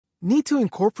Need to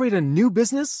incorporate a new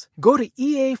business? Go to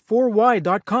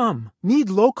ea4y.com. Need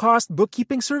low-cost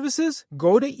bookkeeping services?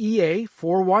 Go to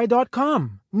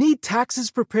ea4y.com. Need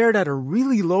taxes prepared at a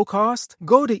really low cost?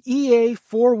 Go to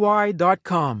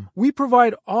ea4y.com. We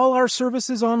provide all our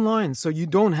services online so you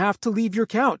don't have to leave your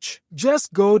couch.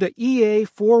 Just go to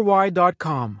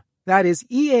ea4y.com. That is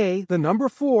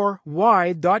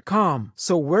EA4Y.com.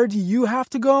 So where do you have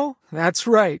to go? That's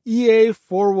right,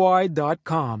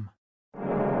 EA4Y.com.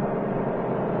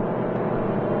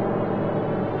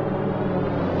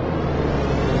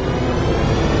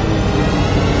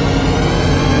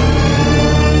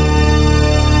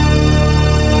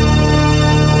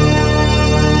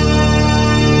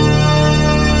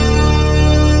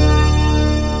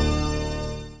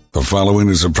 The following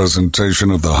is a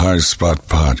presentation of the High Spot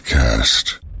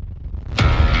Podcast.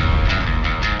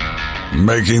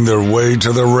 Making their way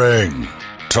to the ring,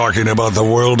 talking about the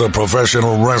world of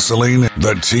professional wrestling,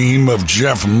 the team of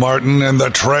Jeff Martin and the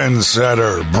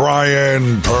trendsetter,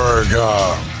 Bryan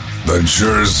Burga, the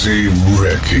Jersey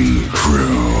Wrecking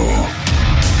Crew.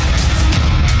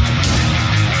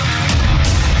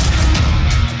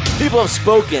 People have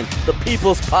spoken, the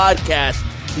People's Podcast,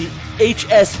 the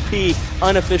HSP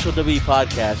unofficial WWE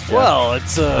podcast. Jeff. Well,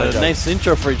 it's a nice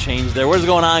intro for a change there. What's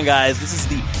going on, guys? This is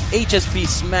the HSP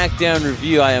SmackDown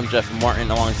review. I am Jeff Martin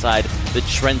alongside the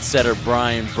trendsetter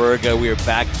Bryan Burga. We are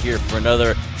back here for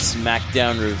another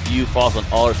SmackDown review. Follow us on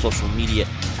all our social media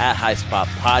at High Spot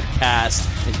Podcast.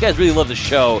 If you guys really love the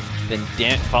show, then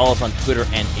damn it, follow us on Twitter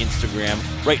and Instagram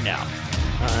right now.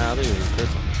 I think it was a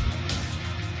curse.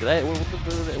 Did I?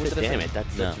 Damn it,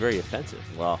 that's very offensive.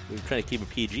 Well, we're trying to keep it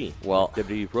PG. Well,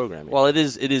 WWE programming. Well, it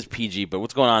is PG, but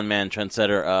what's going on, man,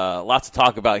 trendsetter? Lots to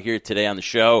talk about here today on the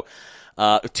show.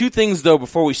 Two things, though,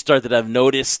 before we start that I've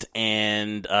noticed,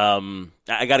 and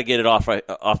I got to get it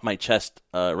off my chest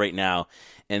right now,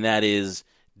 and that is,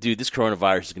 dude, this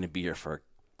coronavirus is going to be here for a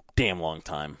damn long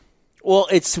time. Well,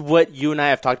 it's what you and I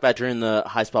have talked about during the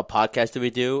High Spot podcast that we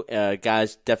do.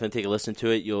 Guys, definitely take a listen to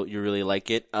it. You'll really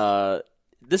like it.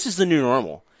 This is the new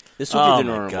normal. This will be the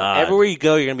new normal. God. Everywhere you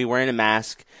go, you're going to be wearing a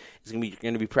mask. You're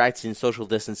going to be practicing social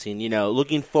distancing. You know,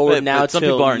 looking forward now some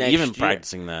till people aren't next even year.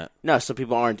 Practicing that. No, some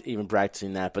people aren't even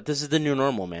practicing that. But this is the new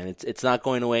normal, man. It's not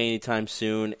going away anytime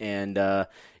soon. And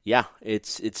yeah,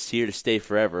 it's here to stay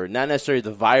forever. Not necessarily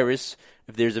the virus.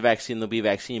 If there's a vaccine, there'll be a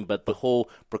vaccine. But the whole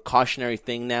precautionary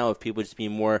thing now of people just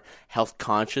being more health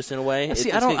conscious in a way.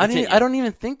 See, I don't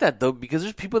even think that, though, because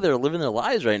there's people that are living their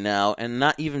lives right now and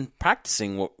not even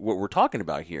practicing what we're talking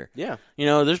about here. Yeah. You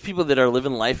know, there's people that are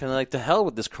living life and they're like, to hell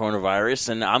with this coronavirus,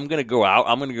 and I'm going to go out,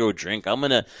 I'm going to go drink, I'm going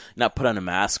to not put on a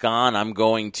mask on, I'm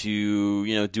going to,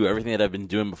 you know, do everything that I've been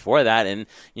doing before that, and,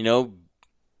 you know,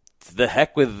 the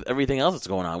heck with everything else that's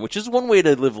going on, which is one way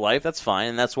to live life. That's fine.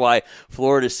 And that's why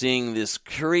Florida's seeing this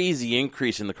crazy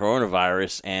increase in the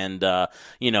coronavirus. And,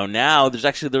 you know, now they're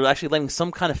actually letting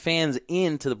some kind of fans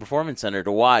into the Performance Center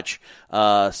to watch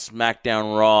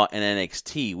SmackDown, Raw, and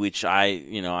NXT, which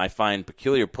I find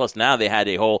peculiar. Plus now they had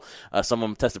a whole,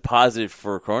 someone tested positive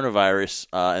for coronavirus,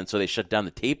 and so they shut down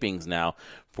the tapings now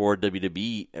for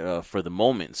WWE for the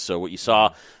moment. So what you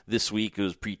saw this week, it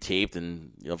was pre-taped,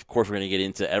 and you know, of course we're going to get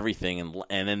into everything.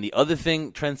 And then the other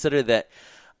thing, trendsetter, that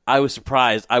I was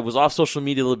surprised, I was off social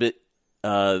media a little bit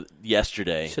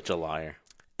yesterday. Such a liar.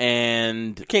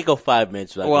 And you can't go 5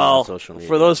 minutes without going on social media.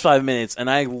 For those 5 minutes, and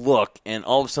I look, and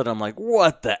all of a sudden I'm like,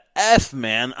 what the F,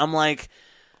 man? I'm like,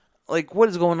 what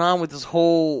is going on with this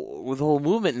whole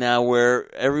movement now where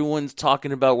everyone's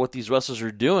talking about what these wrestlers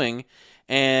are doing?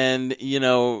 And, you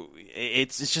know,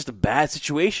 it's just a bad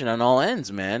situation on all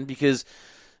ends, man, because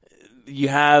you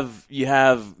have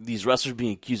these wrestlers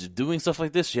being accused of doing stuff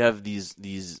like this. You have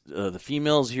the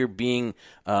females here being,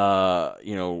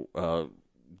 being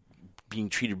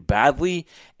treated badly,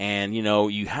 and, you know,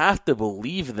 you have to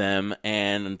believe them,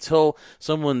 and until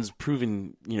someone's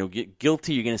proven, you know,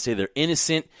 guilty, you're going to say they're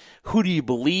innocent. Who do you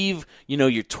believe? You know,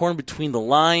 you're torn between the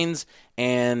lines,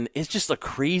 and it's just a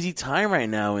crazy time right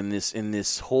now in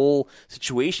this whole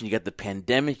situation. You got the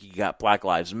pandemic, you got Black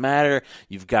Lives Matter,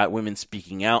 you've got women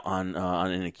speaking out on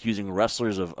and accusing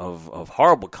wrestlers of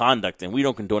horrible conduct, and we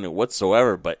don't condone it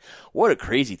whatsoever, but what a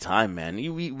crazy time, man.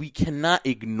 We cannot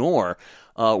ignore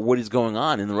what is going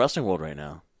on in the wrestling world right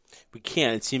now. We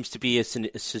can't. It seems to be a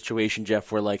situation,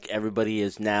 Jeff, where like everybody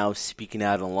is now speaking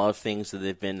out on a lot of things that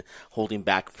they've been holding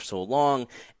back for so long,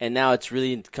 and now it's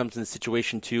really comes in a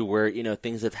situation too where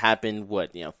things that happened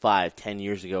 5-10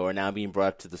 years ago are now being brought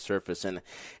up to the surface, and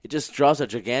it just draws a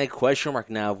gigantic question mark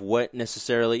now of what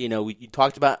necessarily you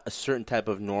talked about a certain type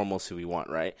of normalcy we want,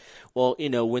 right? Well,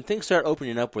 when things start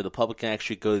opening up where the public can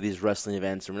actually go to these wrestling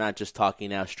events, and we're not just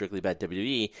talking now strictly about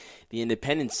WWE, the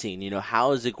independent scene,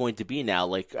 how is it going to be now?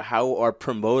 Like, how are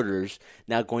promoters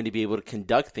now going to be able to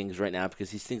conduct things right now?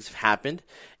 Because these things have happened,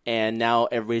 and now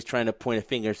everybody's trying to point a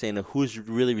finger saying who's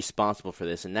really responsible for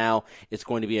this. And now it's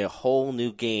going to be a whole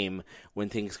new game when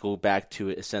things go back to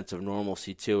a sense of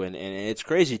normalcy too. And it's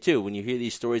crazy too when you hear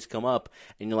these stories come up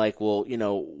and you're like, well,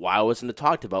 why wasn't it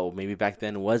talked about? Well, maybe back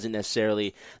then it wasn't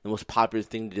necessarily the most popular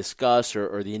thing to discuss,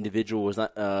 or the individual was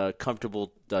not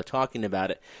comfortable talking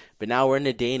about it. But now we're in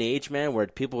a day and age, man, where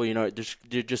people,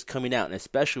 they're just coming out, and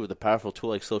especially with a powerful tool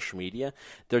like social media,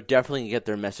 they're definitely going to get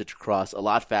their message across a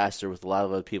lot faster with a lot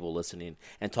of other people listening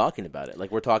and talking about it, like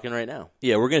we're talking right now.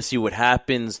 Yeah, we're going to see what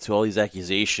happens to all these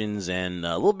accusations, and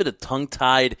a little bit of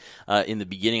tongue-tied in the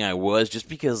beginning I was, just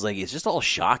because it's just all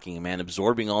shocking, man,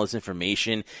 absorbing all this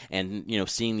information and,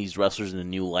 seeing these wrestlers in a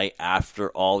new light after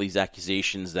all these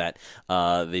accusations that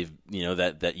they've,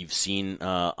 that you've seen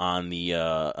on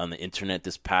the internet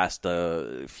this past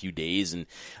few days, and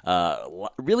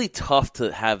really tough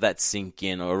to have that sink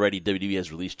in. Already WWE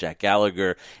has released Jack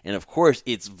Gallagher, and of course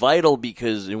it's vital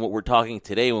because in what we're talking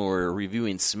today when we're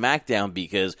reviewing SmackDown,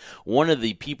 because one of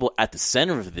the people at the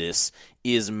center of this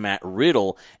is Matt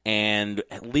Riddle, and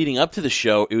leading up to the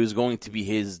show, it was going to be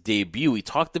his debut. We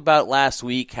talked about last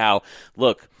week how,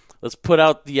 look, let's put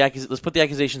the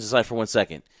accusations aside for 1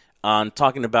 second. On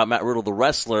talking about Matt Riddle, the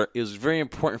wrestler, it was very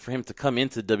important for him to come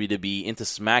into WWE, into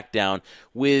SmackDown,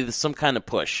 with some kind of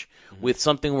push, with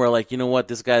something where,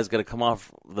 this guy's got to come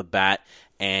off the bat,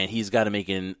 and he's got to make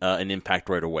an impact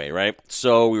right away, right?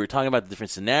 So we were talking about the different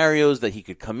scenarios that he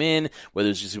could come in, whether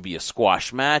it's just going to be a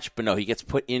squash match, but no, he gets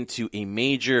put into a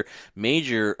major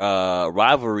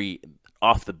rivalry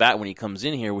off the bat when he comes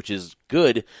in here, which is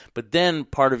good, but then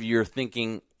part of your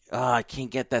thinking, I can't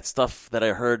get that stuff that I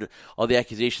heard, all the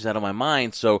accusations out of my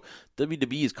mind. So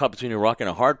WWE is caught between a rock and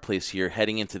a hard place here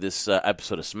heading into this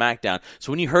episode of SmackDown.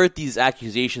 So when you heard these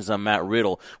accusations on Matt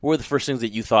Riddle, what were the first things that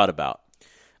you thought about?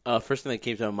 First thing that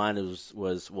came to my mind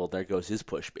was well, there goes his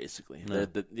push, basically.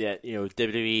 Yeah.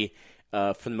 WWE,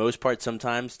 for the most part,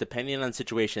 sometimes, depending on the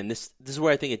situation, this is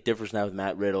where I think it differs now with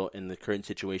Matt Riddle in the current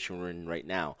situation we're in right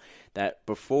now. That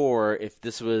before, if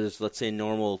this was, let's say,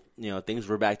 normal, things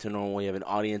were back to normal, you have an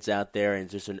audience out there, and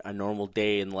it's just a normal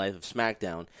day in the life of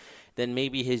SmackDown, then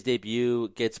maybe his debut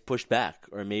gets pushed back,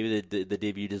 or maybe the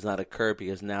debut does not occur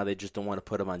because now they just don't want to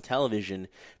put him on television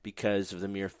because of the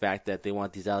mere fact that they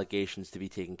want these allegations to be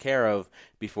taken care of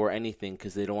before anything,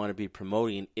 because they don't want to be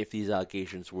promoting if these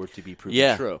allegations were to be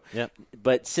proven true. Yeah.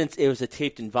 But since it was a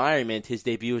taped environment, his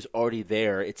debut is already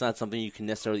there. It's not something you can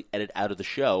necessarily edit out of the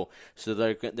show, so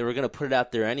they were going to put it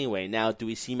out there anyway. Now, do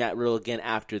we see Matt Riddle again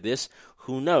after this?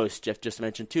 Who knows? Jeff just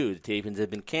mentioned, too, the tapings have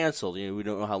been canceled. We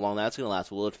don't know how long that's going to last.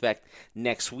 Will it affect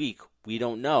next week? We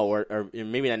don't know, or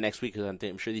maybe not next week, because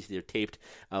I'm sure these are taped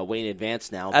way in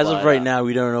advance now. As of right now,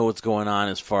 we don't know what's going on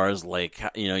as far as,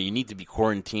 you need to be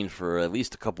quarantined for at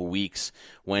least a couple weeks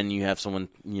when you have someone,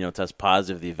 test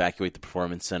positive. They evacuate the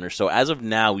performance center. So as of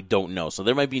now, we don't know. So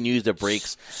there might be news that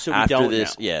breaks after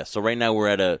this. Know. Yeah, so right now we're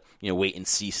at a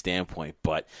wait-and-see standpoint.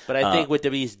 But I think what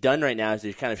WWE's done right now is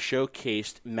they've kind of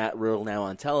showcased Matt Riddle now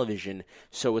on television.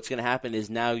 So what's going to happen is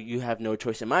now you have no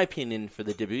choice, in my opinion, for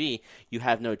the WWE, you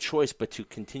have no choice but to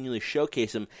continually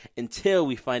showcase him until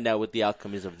we find out what the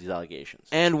outcome is of these allegations.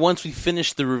 And once we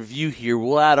finish the review here,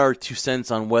 we'll add our 2 cents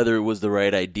on whether it was the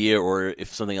right idea or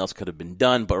if something else could have been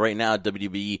done. But right now,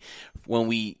 WWE, when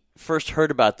we first heard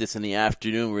about this in the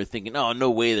afternoon, we were thinking, oh, no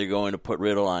way they're going to put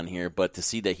Riddle on here. But to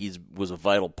see that he was a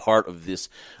vital part of this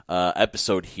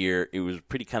episode here, it was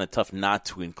pretty kind of tough not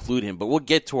to include him. But we'll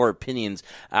get to our opinions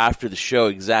after the show,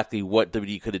 exactly what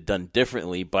WWE could have done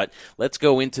differently. But let's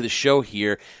go into the show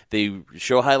here. They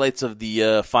show highlights of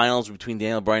the finals between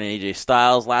Daniel Bryan and AJ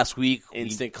Styles last week.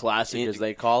 Instant classic, as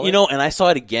they call it. And I saw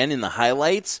it again in the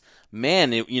highlights.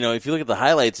 Man, if you look at the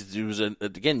highlights, it was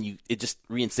it just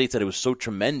reinstates that it was so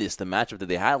tremendous, the matchup that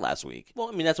they had last week. Well,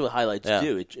 I mean, that's what highlights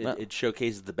do. It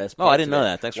showcases the best. Oh, I didn't know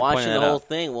that. Thanks for watching pointing that the whole out.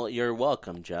 Thing. Well, you're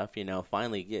welcome, Jeff.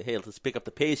 Finally, hey, let's pick up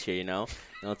the pace here. I'm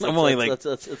only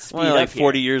like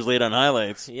 40 years late on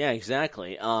highlights. Yeah,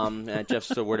 exactly. Jeff's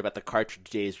so worried about the cartridge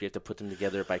days. We have to put them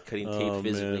together by cutting tape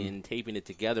physically and taping it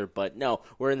together. But no,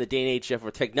 we're in the day and age, Jeff,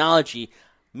 where technology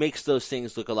makes those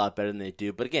things look a lot better than they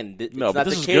do. But again, it's no, not but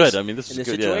this the is case good. I mean, this in is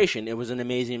this good, situation. It was an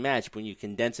amazing match. When you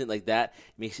condense it like that,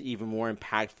 it makes it even more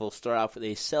impactful. Start off with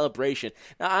a celebration.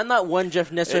 Now, I'm not one,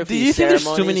 Jeff, necessarily for Do you these think ceremonies.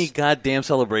 there's too many goddamn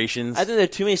celebrations? I think there are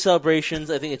too many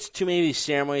celebrations. I think it's too many of these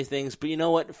ceremony things. But you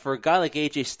know what? For a guy like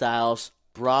AJ Styles,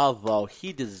 bravo,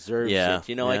 he deserves it.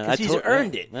 You know, because he's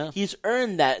earned it. Yeah. He's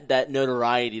earned that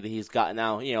notoriety that he's got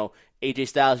now. You know, AJ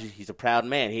Styles, he's a proud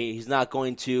man. He's not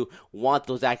going to want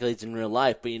those accolades in real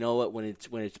life. But you know what? When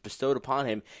it's bestowed upon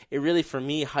him, it really, for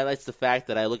me, highlights the fact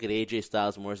that I look at AJ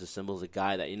Styles more as a symbol, as a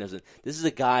guy that, this is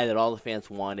a guy that all the fans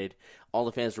wanted, all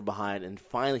the fans were behind, and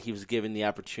finally he was given the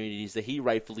opportunities that he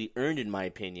rightfully earned, in my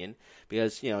opinion.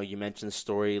 Because, you mentioned the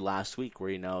story last week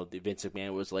where, Vince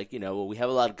McMahon was like, well, we have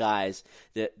a lot of guys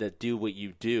that do what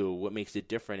you do, what makes it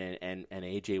different, and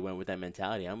AJ went with that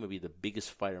mentality. I'm going to be the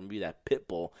biggest fighter. I'm going to be that pit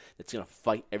bull that's going to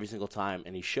fight every single time.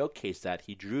 And he showcased that.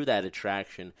 He drew that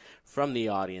attraction from the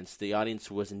audience. The audience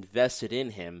was invested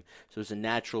in him, so it was a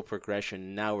natural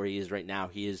progression. Now where he is right now,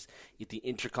 he is the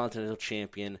Intercontinental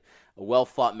Champion. A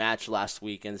well-fought match last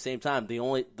week, and at the same time,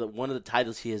 one of the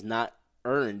titles he has not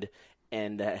earned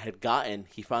and had gotten,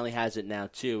 he finally has it now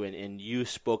too. And you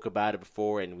spoke about it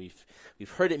before, and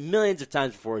we've heard it millions of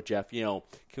times before, Jeff. Can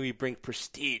we bring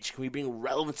prestige? Can we bring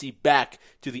relevancy back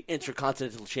to the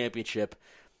Intercontinental Championship?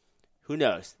 Who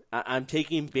knows? I'm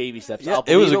taking baby steps. Yeah, I'll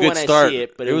it was a believe good when start. I see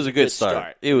it, but it was a good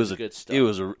start. It was a good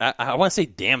start. I want to say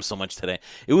damn so much today.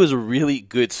 It was a really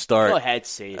good start. Go ahead,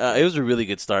 say it. It was a really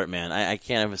good start, man. I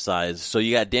can't emphasize. So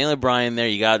you got Daniel Bryan there.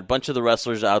 You got a bunch of the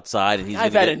wrestlers outside, and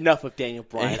I've had enough of Daniel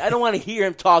Bryan. I don't want to hear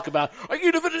him talk about, are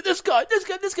you defending this guy, this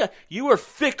guy, this guy? You were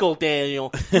fickle,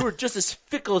 Daniel. You were just as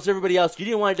fickle as everybody else. You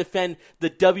didn't want to defend the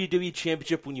WWE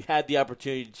Championship when you had the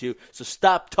opportunity to. So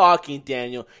stop talking,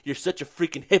 Daniel. You're such a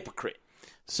freaking hypocrite.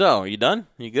 So, are you done?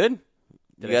 You good?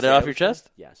 You got it off your chest?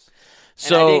 Yes.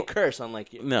 So, and I didn't curse,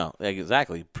 unlike you. No,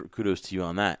 exactly. Kudos to you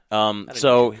on that.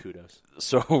 Kudos.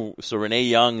 So Renee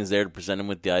Young is there to present him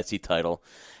with the IC title,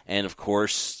 and of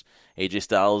course, AJ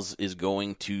Styles is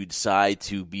going to decide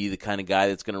to be the kind of guy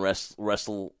that's going to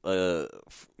wrestle,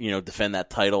 defend that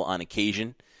title on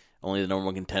occasion. Only the number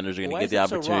one contenders are going to get the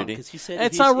opportunity. He said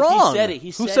it's not wrong. He said it.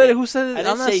 Who said it? Who said it?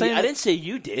 I didn't say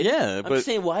you did. Yeah, I'm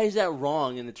saying, why is that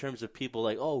wrong in the terms of people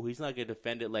like, oh, he's not going to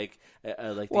defend it like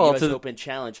the U.S. Open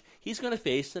Challenge. He's going to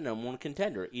face the number one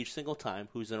contender each single time.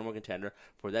 Who's the number one contender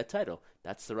for that title?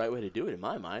 That's the right way to do it, in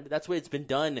my mind. That's the way it's been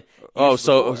done.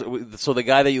 So the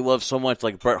guy that you love so much,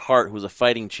 like Bret Hart, who's a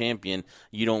fighting champion,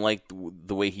 you don't like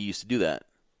the way he used to do that.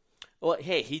 Well,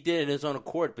 hey, he did it in his own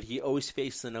accord, but he always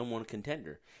faced the number one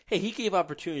contender. Hey, he gave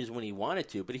opportunities when he wanted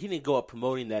to, but he didn't go up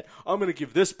promoting that, I'm going to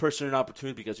give this person an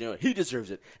opportunity because, he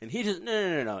deserves it. And he just,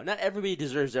 no. Not everybody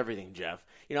deserves everything, Jeff.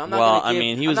 I'm not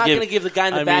going to give the guy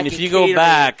in the back. If you go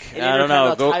back, I don't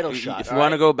know. If you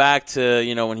want to go back to,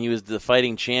 when he was the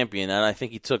fighting champion, and I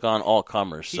think he took on all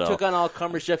comers. He took on all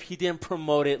comers, Jeff. He didn't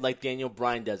promote it like Daniel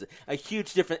Bryan does it. A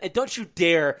huge difference. And don't you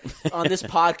dare on this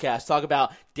podcast talk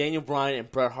about Daniel Bryan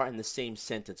and Bret Hart in the same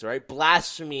sentence, all right?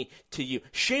 Blasphemy to you.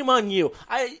 Shame on you.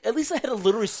 At least I had a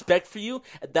little respect for you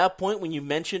at that point when you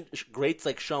mentioned greats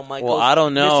like Shawn Michaels. Well, I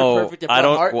don't know. Mr. Perfect and Bret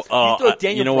Hart. You throw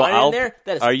Daniel Bryan in there,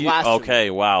 that is blasphemy. Okay,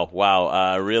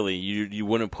 wow. Really? You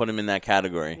wouldn't put him in that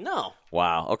category? No.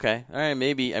 Wow. Okay. All right.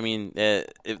 Maybe. I mean,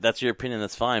 if that's your opinion,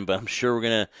 that's fine. But I'm sure we're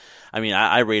gonna. I mean,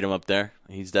 I rate him up there.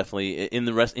 He's definitely in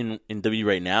the rest in W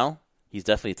right now. He's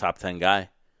definitely a top 10 guy.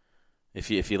 If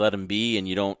you let him be and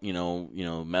you don't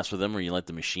mess with him, or you let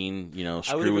the machine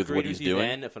screw with what he's doing.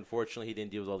 Then, if unfortunately he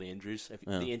didn't deal with all the injuries,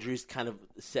 the injuries kind of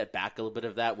set back a little bit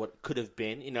of that. What could have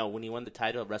been, when he won the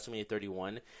title at WrestleMania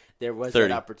 31, there was 30.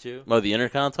 That opportunity. Oh, the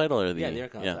Intercontinental title or the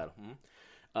Intercontinental title.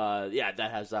 Mm-hmm.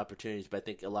 That has opportunities, but I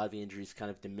think a lot of the injuries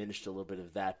kind of diminished a little bit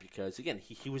of that because again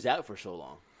he was out for so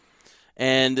long.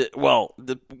 And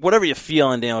whatever you feel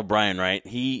on Daniel Bryan, right?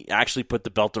 He actually put the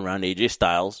belt around AJ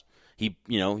Styles. He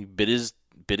bit his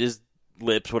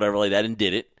lips, whatever like that, and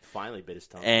did it. Finally bit his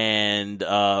tongue. And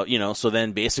so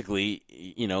then basically,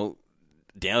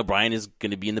 Daniel Bryan is going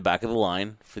to be in the back of the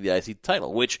line for the IC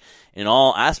title, which in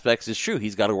all aspects is true.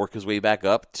 He's got to work his way back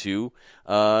up to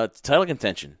title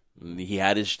contention. He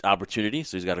had his opportunity,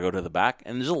 so he's got to go to the back.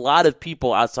 And there's a lot of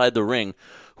people outside the ring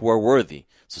who are worthy.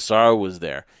 Cesaro was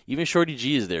there. Even Shorty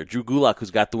G is there. Drew Gulak,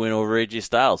 who's got the win over AJ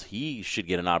Styles, he should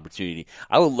get an opportunity.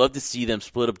 I would love to see them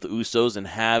split up the Usos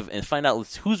and find out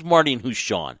who's Marty and who's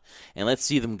Shawn. And let's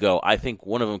see them go. I think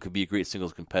one of them could be a great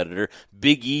singles competitor.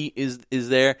 Big E is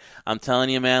there. I'm telling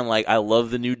you, man, I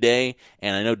love the New Day,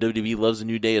 and I know WWE loves the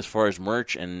New Day as far as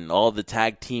merch and all the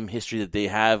tag team history that they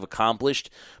have accomplished.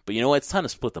 But you know what? It's time to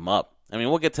split them up. I mean,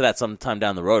 we'll get to that sometime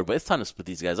down the road, but it's time to split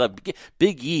these guys up.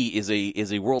 Big E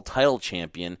is a world title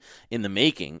champion in the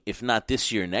making, if not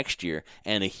this year, next year,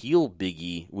 and a heel Big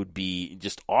E would be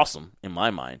just awesome in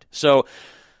my mind. So,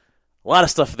 a lot of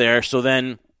stuff there. So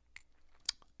then,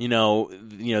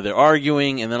 they're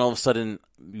arguing, and then all of a sudden,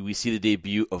 we see the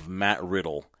debut of Matt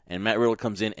Riddle. And Matt Riddle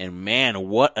comes in, and man,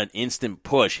 what an instant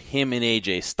push, him and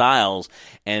AJ Styles.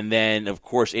 And then, of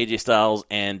course, AJ Styles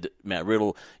and Matt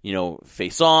Riddle,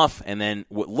 face off. And then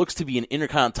what looks to be an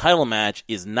Intercontinental title match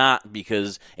is not,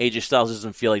 because AJ Styles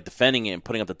doesn't feel like defending it and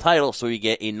putting up the title, so you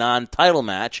get a non-title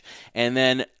match. And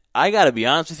then, I gotta be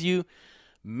honest with you,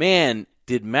 man,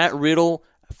 did Matt Riddle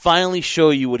finally show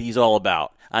you what he's all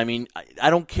about. I mean, I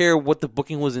don't care what the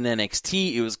booking was in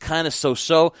NXT. It was kind of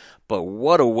so-so, but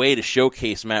what a way to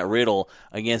showcase Matt Riddle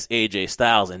against AJ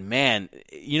Styles. And, man,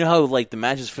 you know how, the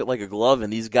matches fit like a glove,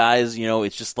 and these guys,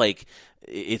 it's just like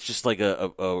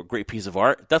a great piece of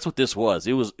art? That's what this was.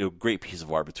 It was a great piece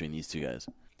of art between these two guys.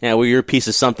 Yeah, well, you're a piece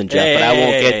of something, Jeff, but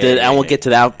I won't get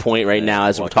to that point right now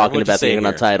as we're talking about the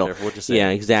Intercontinental title. Yeah,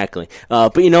 exactly.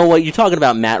 But you know what? You're talking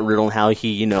about Matt Riddle and how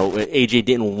he, AJ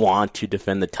didn't want to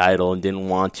defend the title and didn't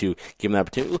want to give him the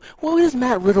opportunity. What has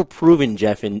Matt Riddle proven,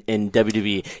 Jeff, in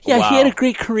WWE? Yeah, wow. He had a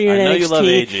great career in NXT. I know you love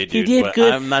AJ, dude, he did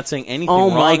good. I'm not saying anything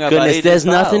wrong about AJ Styles. Oh, my goodness, there's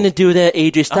nothing to do with that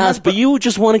AJ Styles, but you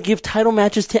just want to give title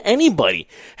matches to anybody.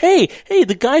 Hey,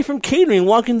 the guy from catering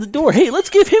walking the door. Hey, let's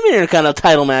give him an Intercontinental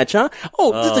title match, huh?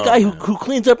 Oh, the guy who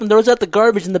cleans up and throws out the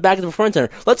garbage in the back of the front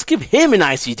center. Let's give him an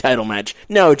IC title match.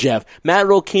 No, Jeff. Matt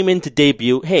Riddle came in to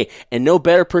debut. Hey, and no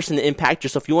better person to impact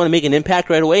yourself. If you want to make an impact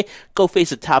right away, go face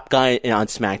the top guy on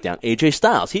SmackDown, AJ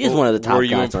Styles. He is one of the top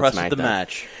guys on SmackDown. Were you impressed with the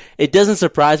match? It doesn't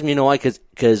surprise me, you know why?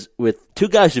 Because with two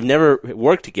guys who've never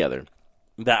worked together,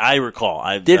 that I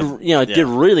recall, did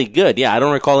really good. Yeah, I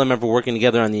don't recall them ever working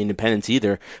together on the independents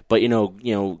either. But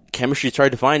chemistry's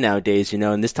hard to find nowadays.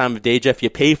 And this time of day, Jeff, you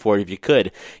pay for it if you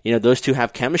could. Those two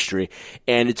have chemistry,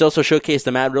 and it's also showcased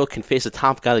that Matt Riddle can face a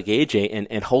top guy like AJ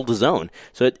and hold his own.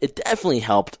 So it definitely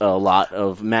helped a lot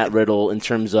of Matt Riddle in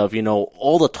terms of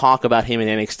all the talk about him in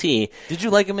NXT. Did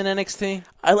you like him in NXT?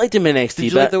 I liked him in NXT.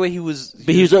 Did you like the way he was?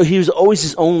 But he was always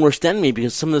his own worst enemy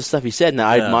because some of the stuff he said. Now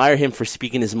I admire him for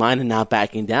speaking his mind and not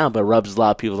backing down, but rubs a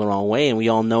lot of people the wrong way. And we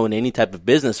all know in any type of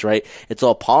business, right? It's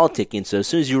all politicking. So as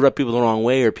soon as you rub people the wrong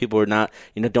way, or people are not,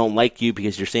 don't like you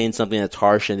because you're saying something that's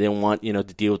harsh and they don't want, to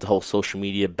deal with the whole social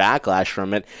media backlash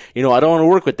from it. I don't want to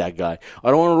work with that guy. I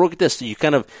don't want to work with this. So you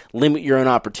kind of limit your own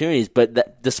opportunities.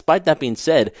 But despite that being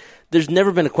said, there's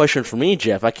never been a question for me,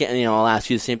 Jeff. I can't. I'll ask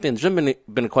you the same thing. There's never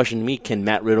been a question to me. Can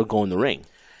Matt Riddle go in the ring?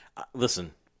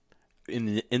 Listen, in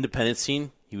the independent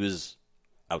scene, he was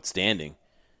outstanding,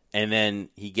 and then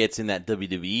he gets in that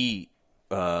WWE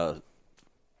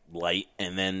light,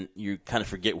 and then you kind of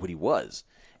forget what he was,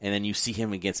 and then you see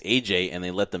him against AJ, and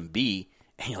they let them be,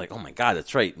 and you're like, oh my God,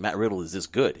 that's right, Matt Riddle is this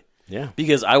good. Yeah.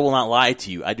 Because I will not lie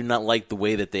to you, I do not like the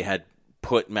way that they had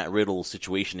put Matt Riddle's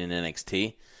situation in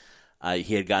NXT.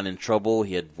 He had gotten in trouble.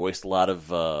 He had voiced a lot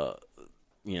of,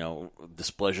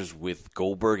 displeasures with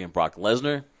Goldberg and Brock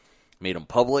Lesnar, made them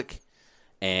public,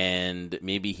 and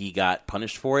maybe he got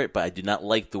punished for it. But I did not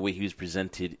like the way he was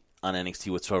presented on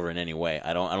NXT whatsoever in any way.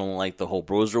 I don't like the whole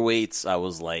broserweights. I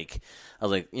was like,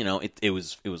 it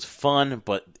was fun,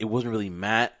 but it wasn't really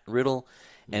Matt Riddle.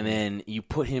 And then you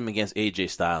put him against AJ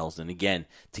Styles, and again,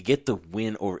 to get the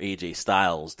win over AJ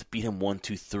Styles, to beat him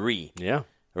 1-2-3. Yeah.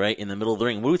 Right, in the middle of the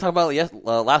ring. What did we talk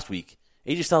about last week?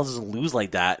 AJ Styles doesn't lose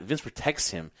like that. Vince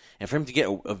protects him. And for him to get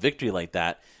a victory like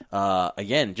that,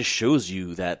 again, just shows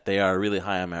you that they are really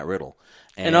high on Matt Riddle.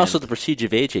 And also the prestige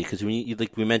of AJ, because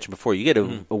like we mentioned before, you get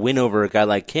a win over a guy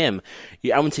like him,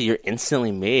 I wouldn't say you're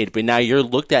instantly made, but now you're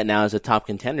looked at now as a top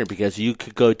contender because you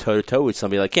could go toe-to-toe with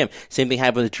somebody like him. Same thing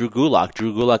happened with Drew Gulak.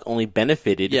 Drew Gulak only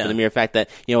benefited from the mere fact that,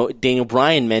 Daniel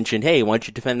Bryan mentioned, hey, why don't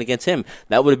you defend against him?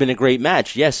 That would have been a great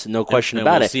match. Yes, no question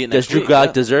about it. Does Drew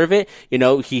Gulak deserve it?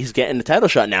 He's getting the title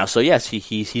shot now, so yes,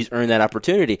 he's earned that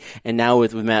opportunity. And now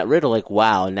with Matt Riddle, like,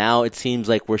 wow, now it seems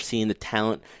like we're seeing the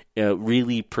talent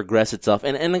really progress itself.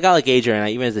 And a guy like AJ, and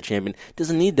even as a champion,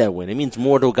 doesn't need that win. It means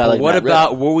more to a guy like Matt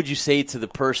Riddle. What would you say to the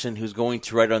person who's going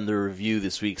to write on the review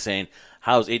this week saying,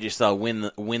 how does AJ Styles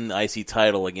win the IC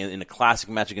title again in a classic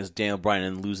match against Daniel Bryan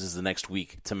and loses the next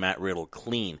week to Matt Riddle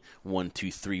clean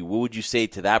 1-2-3? What would you say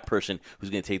to that person who's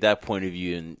going to take that point of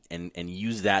view and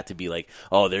use that to be like,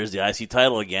 oh, there's the IC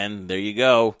title again. There you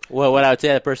go. Well, what I would say,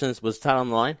 that person was title on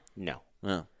the line? No.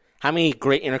 How many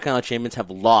great Intercontinental champions have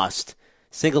lost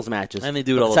singles matches, and they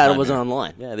do it all the time. The title wasn't on the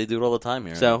line. Yeah, they do it all the time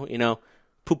here. So,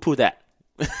 poo-poo that.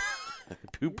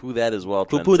 poo-poo that as well.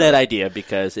 Poo-poo that idea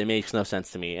because it makes no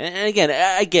sense to me. And again,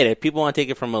 I get it. People want to take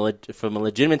it from a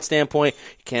legitimate standpoint.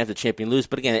 You can't have the champion lose.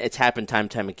 But again, it's happened time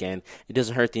and time again. It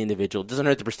doesn't hurt the individual. It doesn't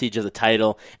hurt the prestige of the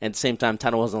title. And at the same time,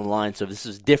 title wasn't on the line. So if this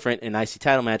is different in an IC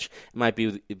title match, it might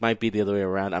be the other way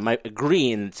around. I might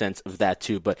agree in the sense of that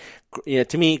too. But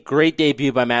to me, great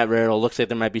debut by Matt Riddle. Looks like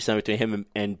there might be something between him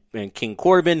and King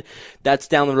Corbin. That's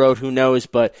down the road. Who knows?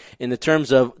 But in the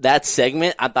terms of that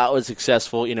segment, I thought was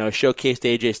successful. It showcased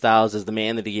AJ Styles as the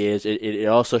man that he is. It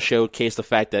also showcased the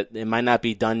fact that it might not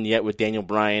be done yet with Daniel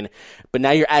Bryan, but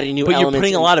now you're adding new elements. But you're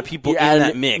putting a lot of people in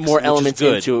that mix. More elements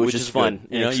into it, which is fun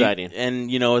and exciting.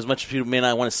 As much as people may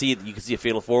not want to see it, you can see a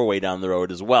Fatal 4-Way down the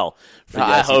road as well.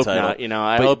 I hope not.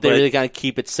 I hope they really kind of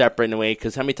keep it separate in a way,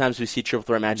 because how many times we see triple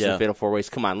threat matches in Fatal 4-Ways?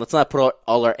 Come on, let's not put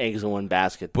all our eggs in one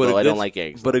basket. But I don't like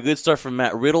eggs. But a good start from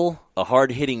Matt Riddle, a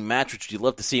hard-hitting match, which you'd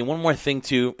love to see. And one more thing,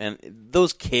 too, and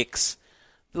those kicks,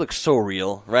 they look so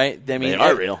real, right? I mean, they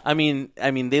are real. I mean,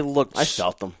 they look. I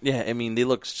felt them. Yeah, they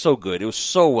look so good. It was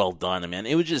so well done, man.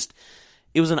 It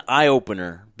was an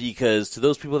eye-opener, because to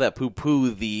those people that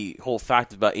poo-poo the whole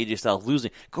fact about AJ Styles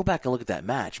losing, go back and look at that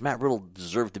match. Matt Riddle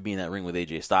deserved to be in that ring with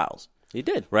AJ Styles. He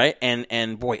did. Right?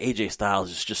 And boy, AJ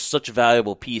Styles is just such a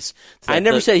valuable piece. I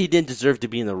never said he didn't deserve to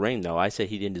be in the ring, though. I said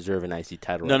he didn't deserve an IC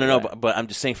title. No. But I'm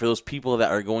just saying, for those people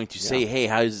that are going to say, hey,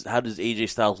 how does AJ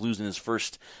Styles lose in his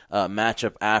first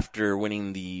matchup after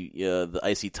winning the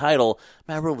IC title?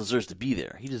 Matt Riddle deserves to be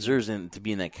there. He deserves to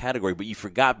be in that category. But you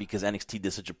forgot, because NXT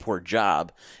did such a poor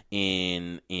job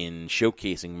in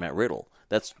showcasing Matt Riddle.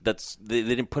 They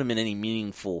didn't put him in any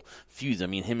meaningful feuds. I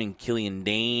mean, him and Killian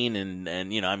Dane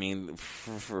and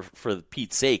for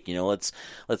Pete's sake, let's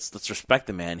respect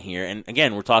the man here. And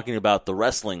again, we're talking about the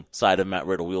wrestling side of Matt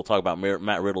Riddle. We will talk about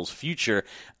Matt Riddle's future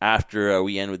after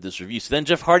we end with this review. So then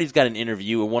Jeff Hardy's got an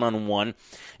interview, a one-on-one, and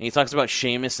he talks about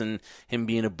Sheamus and him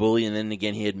being a bully, and then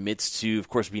again he admits to, of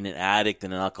course, being an addict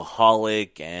and an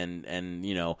alcoholic, and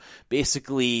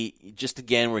basically just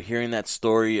again we're hearing that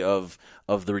story of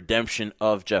the redemption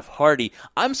of Jeff Hardy.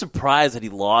 I'm surprised that he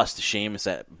lost to Sheamus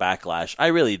at Backlash. I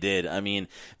really did. I mean,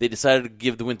 they decided to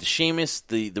give the win to Sheamus.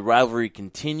 The rivalry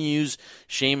continues.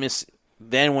 Sheamus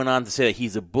then went on to say that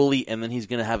he's a bully, and then he's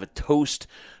going to have a toast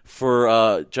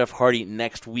for Jeff Hardy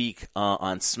next week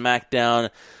on SmackDown.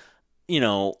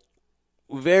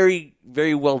 Very,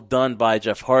 very well done by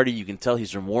Jeff Hardy. You can tell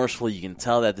he's remorseful. You can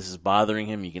tell that this is bothering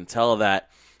him. You can tell that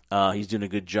he's doing a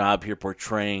good job here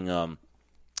portraying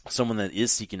someone that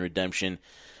is seeking redemption.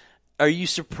 Are you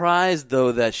surprised,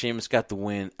 though, that Sheamus got the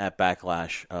win at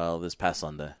Backlash this past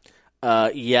Sunday?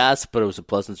 Yes, but it was a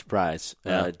pleasant surprise.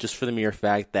 Yeah. Just for the mere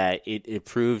fact that it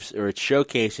proves, or it's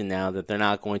showcasing now, that they're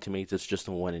not going to make this just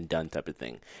a one-and-done type of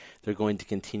thing. They're going to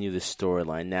continue this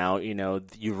storyline. Now,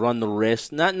 you run the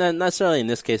risk, not necessarily in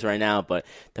this case right now, but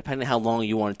depending on how long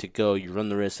you want it to go, you run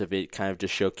the risk of it kind of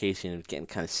just showcasing and getting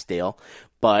kind of stale.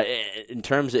 But in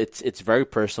terms, it's very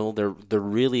personal. They're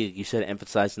really, like you said,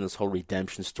 emphasizing this whole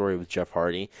redemption story with Jeff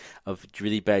Hardy, of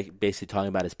really basically talking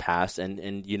about his past. And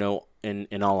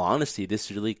in all honesty, this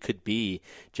really could be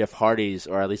Jeff Hardy's,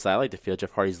 or at least I like to feel,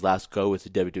 Jeff Hardy's last go with the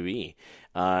WWE.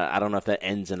 I don't know if that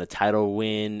ends in a title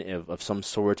win of some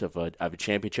sort of a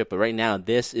championship, but right now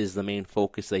this is the main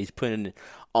focus that he's putting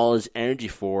all his energy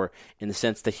for, in the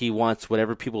sense that he wants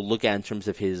whatever people look at in terms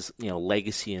of his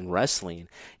legacy in wrestling.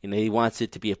 He wants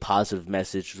it to be a positive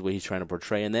message, is what he's trying to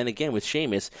portray. And then again with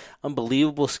Sheamus,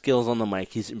 unbelievable skills on the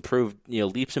mic. He's improved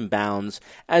leaps and bounds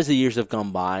as the years have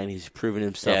gone by, and he's proven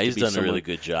himself. Yeah, he's to be done a really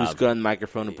good job. Who's good on the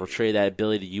microphone and portray that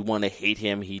ability. You want to hate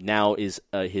him. He now is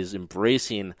his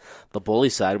embracing the bully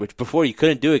side, which before you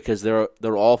couldn't do it because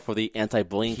they're all for the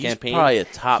anti-bullying campaign.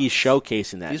 He's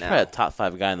showcasing that. He's now. Probably a top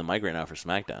 5 guy in the mic right now for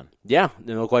SmackDown. Yeah,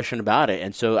 no question about it.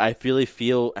 And so I really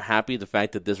feel happy the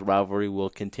fact that this rivalry will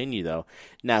continue, though.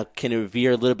 Now, can it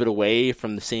veer a little bit away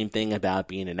from the same thing about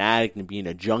being an addict and being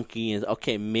a junkie? And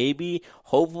okay, maybe,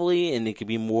 hopefully, and it could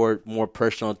be more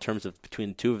personal in terms of between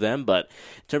the two of them. But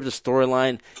in terms of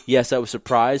storyline, yes, I was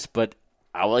surprised, but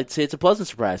I would like to say it's a pleasant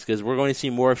surprise, because we're going to see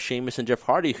more of Sheamus and Jeff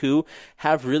Hardy, who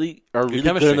are really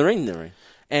good in the ring.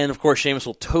 And, of course, Sheamus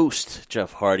will toast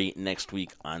Jeff Hardy next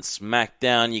week on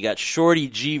SmackDown. You got Shorty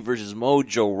G versus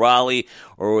Mojo Rawley,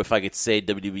 or if I could say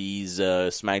WWE's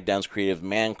SmackDown's creative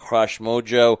Man Crush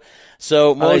Mojo.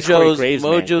 So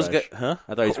Mojo's got, huh?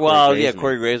 I thought he was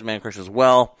Corey Graves Man Crush as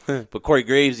well. But Corey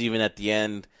Graves even at the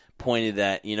end pointed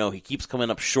that he keeps coming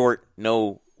up short.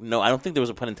 No, I don't think there was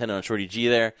a pun intended on Shorty G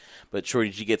there, but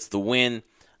Shorty G gets the win.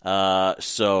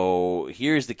 So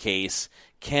here's the case.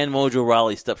 Can Mojo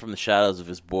Rawley step from the shadows of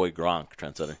his boy Gronk,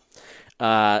 Trent Sutter?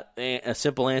 A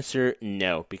simple answer,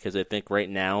 no, because I think right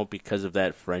now, because of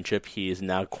that friendship, he is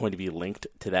now going to be linked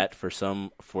to that for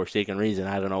some forsaken reason.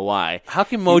 I don't know why. How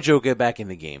can Mojo get back in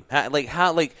the game?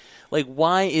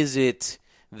 Why is it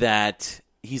that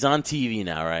he's on TV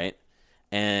now, right?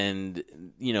 And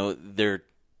they're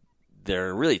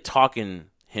really talking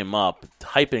him up,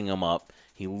 hyping him up.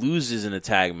 He loses in a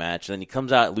tag match, then he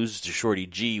comes out and loses to Shorty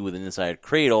G with an inside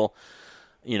cradle.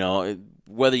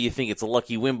 Whether you think it's a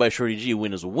lucky win by Shorty G, a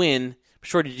win is a win.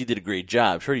 Shorty G did a great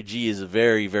job. Shorty G is a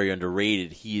very, very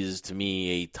underrated. He is, to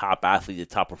me, a top athlete, a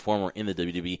top performer in the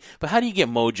WWE. But how do you get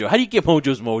Mojo? How do you get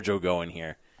Mojo's mojo going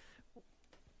here?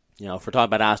 If we're talking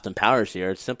about Austin Powers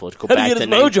here, it's simple. Just go How back do you get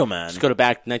his mojo, man? Just go to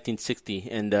back 1960,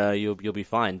 and you'll be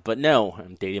fine. But no,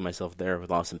 I'm dating myself there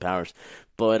with Austin Powers.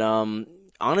 But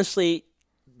honestly,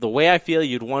 the way I feel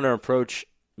you'd want to approach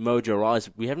Mojo Raw is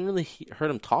we haven't really heard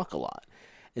him talk a lot.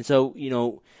 And so,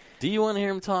 do you want to hear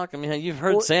him talk? I mean, you've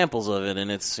heard samples of it, and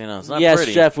it's it's not yes,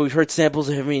 pretty. Yes, Jeff, we've heard samples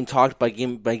of him being talked by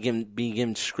being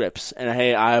given scripts. And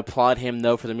hey, I applaud him,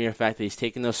 though, for the mere fact that he's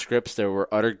taking those scripts that were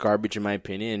utter garbage, in my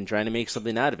opinion, and trying to make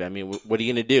something out of it. I mean, what are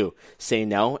you going to do? Say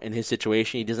no? In his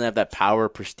situation, he doesn't have that power or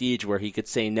prestige where he could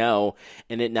say no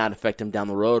and it not affect him down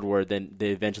the road where then they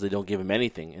eventually don't give him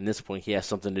anything. At this point, he has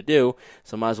something to do,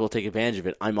 so might as well take advantage of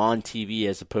it. I'm on TV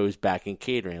as opposed back in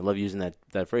catering. I love using that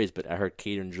phrase, but I heard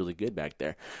catering's really good back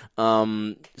there.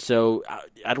 So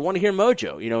I'd want to hear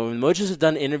Mojo. When Mojo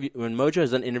has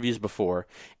done interviews before,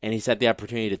 and he's had the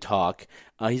opportunity to talk,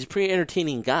 he's a pretty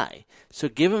entertaining guy. So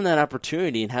give him that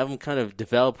opportunity and have him kind of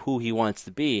develop who he wants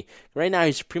to be. Right now,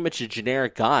 he's pretty much a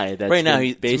generic guy that's right now,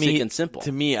 he's basic and simple.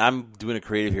 To me, I'm doing a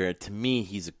creative here. To me,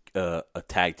 he's a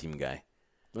tag team guy.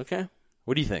 Okay.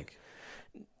 What do you think?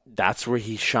 That's where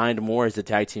he shined more as a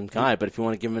tag team guy. But if you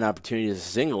want to give him an opportunity as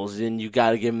singles, then you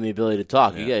got to give him the ability to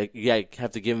talk. Yeah. You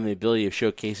have to give him the ability to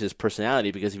showcase his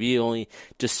personality, because if he only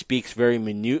just speaks very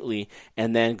minutely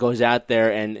and then goes out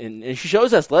there and he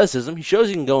shows athleticism, he shows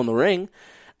he can go in the ring,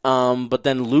 but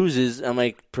then loses. I'm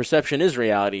like, perception is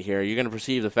reality here. You're going to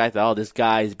perceive the fact that, this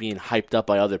guy is being hyped up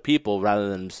by other people rather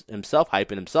than himself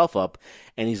hyping himself up,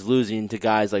 and he's losing to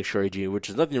guys like Shorty G, which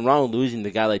is nothing wrong with losing to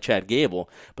a guy like Chad Gable,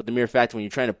 but the mere fact when you're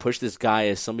trying to push this guy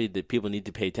as somebody that people need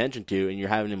to pay attention to and you're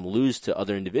having him lose to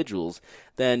other individuals,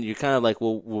 then you're kind of like,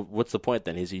 well, what's the point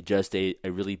then? Is he just a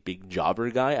really big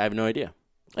jobber guy? I have no idea.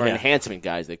 Or enhancement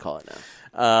guy, as they call it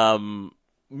now.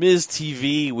 Miz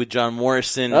TV with John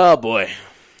Morrison. Oh, boy.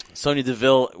 Sonya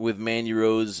Deville with Mandy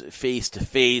Rose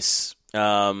face-to-face.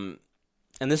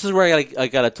 And this is where I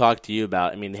got to talk to you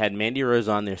about. I mean, they had Mandy Rose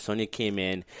on there. Sonya came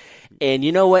in. And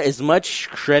you know what? As much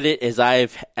credit as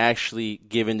I've actually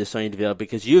given to Sonya Deville,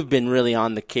 because you've been really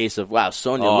on the case of, wow,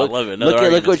 Sonya, look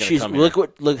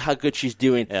how good she's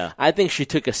doing. Yeah. I think she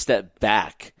took a step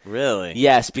back. Really?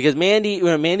 Yes, because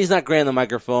Mandy's not great on the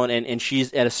microphone, and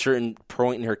she's at a certain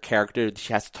point in her character.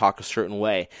 She has to talk a certain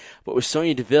way. But with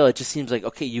Sonya Deville, it just seems like,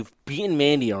 okay, you've beaten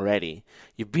Mandy already.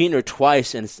 You've beaten her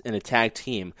twice in a tag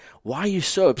team. Why are you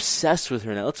so obsessed with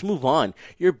her now? Let's move on.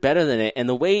 You're better than it. And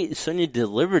the way Sonya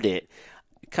delivered it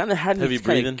kind of had me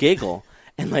kind of giggle.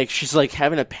 And she's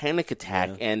having a panic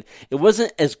attack, and it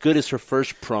wasn't as good as her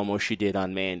first promo she did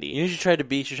on Mandy. She tried to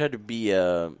be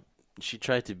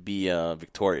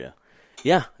Victoria.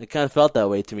 Yeah, it kind of felt that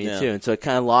way to me too, and so it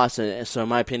kind of lost. And so in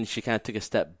my opinion, she kind of took a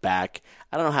step back.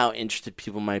 I don't know how interested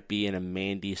people might be in a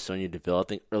Mandy Sonya Deville. I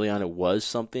think early on it was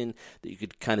something that you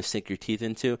could kind of sink your teeth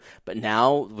into, but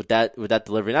now with that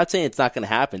delivery, not saying it's not going to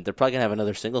happen. They're probably going to have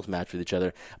another singles match with each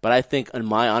other, but I think, in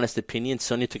my honest opinion,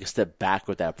 Sonya took a step back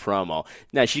with that promo.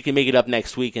 Now she can make it up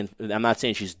next week, and I'm not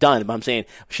saying she's done, but I'm saying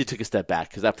she took a step back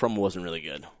because that promo wasn't really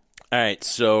good. All right,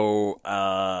 so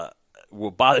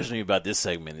what bothers me about this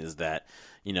segment is that,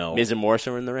 Miz and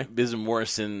Morrison were in the ring. Miz and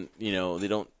Morrison, they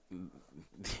don't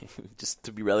just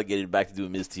to be relegated back to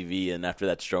doing Miz TV, and after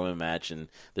that Strowman match, and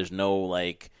there's no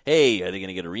hey, are they going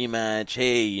to get a rematch?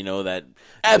 Hey, that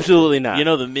absolutely not.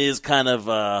 The Miz kind of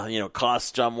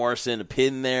cost John Morrison a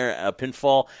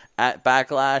pinfall at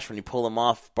Backlash when he pulled him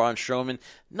off Braun Strowman.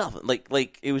 Nothing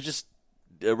it was just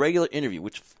a regular interview,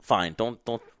 which fine. Don't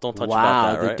touch about that.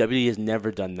 Wow, the WWE has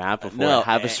never done that before. No,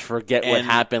 have us forget what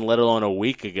happened, let alone a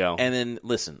week ago. And then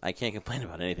listen, I can't complain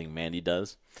about anything Mandy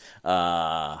does.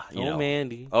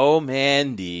 Mandy. Oh,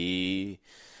 Mandy.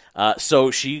 So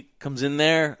she comes in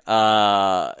there.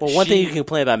 One thing you can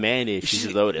complain about Mandy is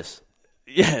she's Lotus.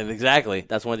 Yeah, exactly.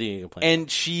 That's one thing you can complain.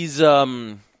 And she's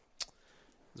very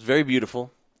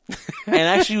beautiful. And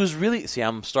actually was really... See,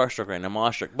 I'm starstruck right now. I'm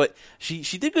awestruck. But she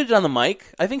did good on the mic.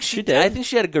 I think she did. I think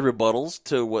she had a good rebuttals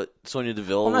to what Sonya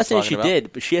Deville was talking about. I'm not saying she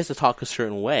did, but she has to talk a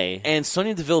certain way. And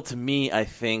Sonya Deville, to me, I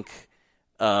think...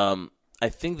 I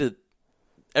think that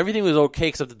everything was okay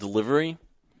except the delivery.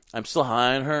 I'm still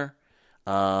high on her.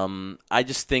 I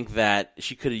just think that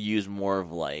she could have used more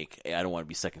of like, hey, I don't want to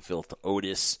be second fiddle to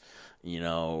Otis,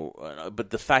 but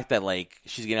the fact that like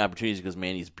she's getting opportunities because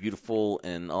Mandy's beautiful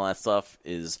and all that stuff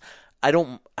is, I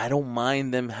don't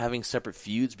mind them having separate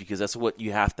feuds because that's what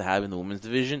you have to have in the women's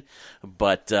division.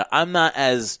 But I'm not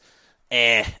as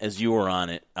you were on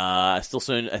it. I still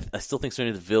think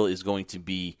Sonya Deville is going to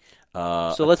be.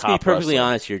 So let's be perfectly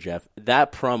honest here, Jeff.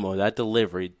 That promo, that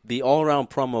delivery, the all-around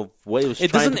promo, what it was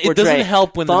trying to portray, it doesn't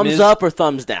help when thumbs up or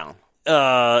thumbs down.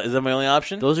 Is that my only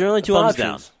option? Those are your only two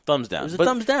options. Thumbs down. It was a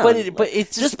thumbs down. But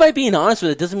it's just by being honest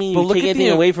with it doesn't mean you take anything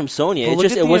away from Sonya.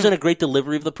 It wasn't a great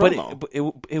delivery of the promo. But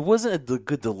it wasn't a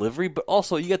good delivery. But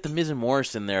also, you got the Miz and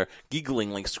Morrison there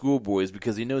giggling like schoolboys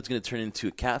because you know it's going to turn into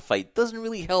a cat fight. Doesn't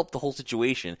really help the whole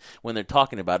situation when they're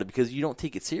talking about it because you don't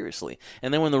take it seriously.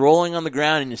 And then when they're rolling on the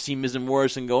ground and you see Miz and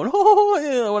Morrison going, oh,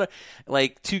 yeah, whatever,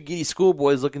 like two giddy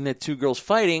schoolboys looking at two girls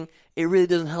fighting. It really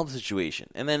doesn't help the situation.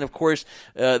 And then, of course,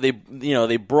 they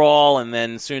brawl, and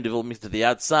then Sonya Deville meets to the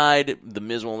outside. The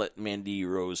Miz won't let Mandy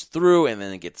Rose through, and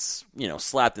then it gets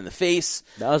slapped in the face.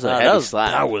 That was a heavy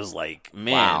slap. That was like,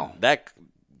 man, wow. That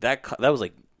was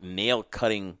like nail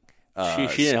cutting.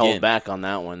 She didn't hold back on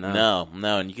that one. No,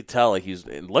 and you could tell like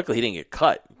luckily he didn't get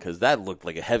cut because that looked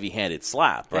like a heavy-handed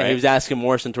slap. Right? Yeah, he was asking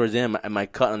Morrison towards the end, "Am I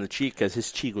cut on the cheek?" Because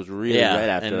his cheek was really red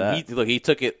after that. He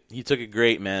took it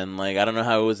great, man. Like I don't know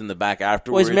how it was in the back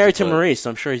afterwards. Well, he's married to Maurice, so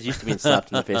I'm sure he's used to being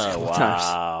slapped in the face a couple times.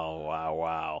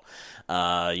 Wow.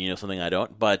 You know something I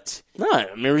don't, but no,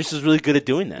 Maurice is really good at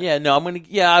doing that. Yeah, no,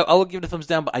 I will give it a thumbs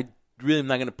down, but I really am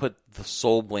not going to put the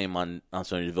sole blame on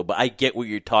Sonya Deville, but I get what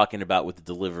you're talking about with the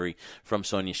delivery from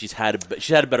Sonya. She's had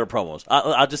better promos.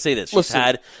 I'll just say this: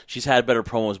 she's had better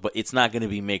promos, but it's not going to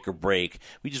be make or break.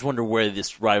 We just wonder where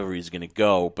this rivalry is going to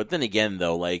go. But then again,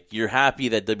 though, like you're happy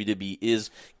that WWE is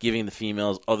giving the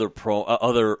females other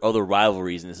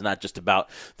rivalries, and it's not just about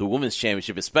the women's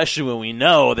championship. Especially when we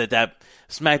know that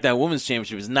SmackDown Women's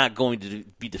Championship is not going to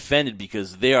be defended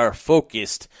because they are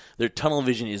focused. Their tunnel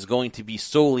vision is going to be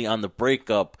solely on the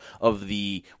breakup of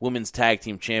the women's tag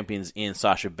team champions in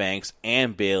Sasha Banks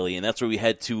and Bayley, and that's where we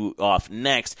head to off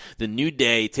next. The New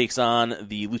Day takes on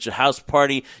the Lucha House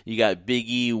Party. You got Big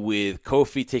E with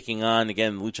Kofi taking on,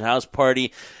 again, the Lucha House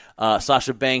Party.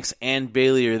 Sasha Banks and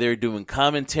Bayley are there doing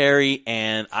commentary,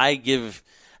 and I give,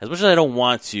 as much as I don't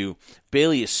want to,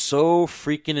 Bayley is so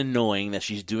freaking annoying that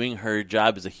she's doing her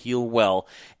job as a heel well,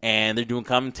 and they're doing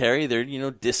commentary. They're,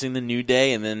 dissing the New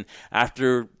Day, and then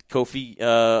after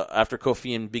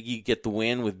Kofi and Big E get the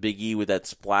win with Big E with that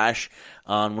splash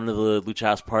on one of the Lucha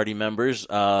House Party members.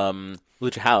 Lucha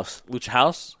House?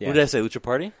 Yeah. What did I say, Lucha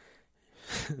Party?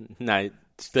 No,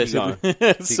 keep going.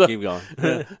 Keep going.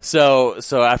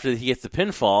 So after he gets the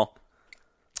pinfall,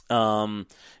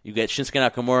 you get Shinsuke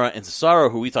Nakamura and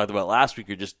Cesaro, who we talked about last week,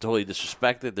 are just totally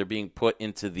disrespected. They're being put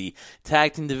into the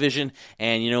tag team division,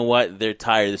 and you know what? They're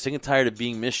tired. They're sick and tired of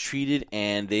being mistreated,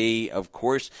 and they, of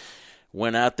course,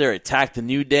 went out there, attacked the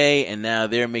New Day, and now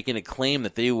they're making a claim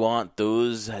that they want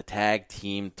those tag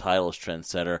team titles,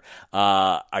 Trendsetter.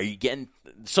 Are you getting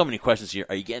so many questions here?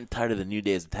 Are you getting tired of the New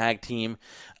Day as a tag team?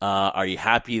 Are you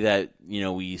happy that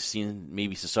we've seen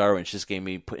maybe Cesaro and Shinsuke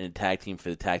maybe put in a tag team for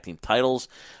the tag team titles?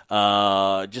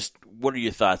 Just what are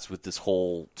your thoughts with this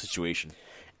whole situation?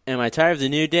 Am I tired of the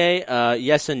New Day?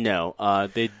 Yes and no.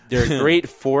 They're a great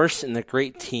force and a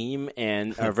great team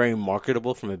and are very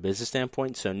marketable from a business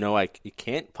standpoint. So no, you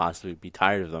can't possibly be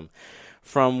tired of them.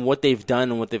 From what they've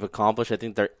done and what they've accomplished, I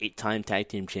think they're 8-time tag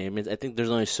team champions. I think there's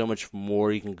only so much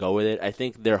more you can go with it. I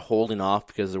think they're holding off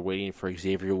because they're waiting for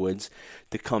Xavier Woods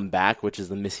to come back, which is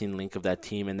the missing link of that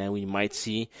team. And then we might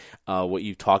see what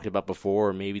you talked about before,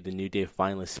 or maybe the New Day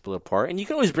finally split apart. And you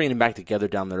can always bring them back together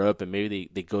down the road, but maybe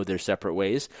they go their separate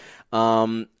ways.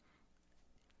 And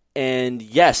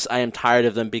yes, I am tired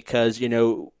of them because,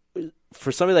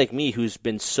 for somebody like me who's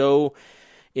been so...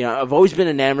 I've always been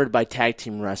enamored by tag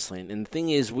team wrestling, and the thing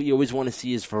is, what you always want to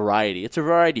see is variety. It's a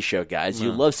variety show, guys.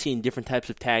 You love seeing different types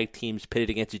of tag teams pitted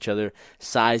against each other.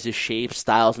 Sizes, shapes,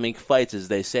 styles make fights, as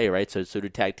they say, right? So do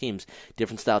tag teams.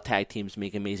 Different style tag teams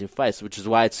make amazing fights, which is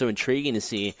why it's so intriguing to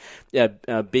see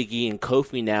Big E and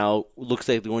Kofi now looks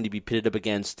like they're going to be pitted up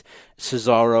against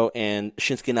Cesaro and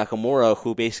Shinsuke Nakamura,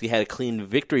 who basically had a clean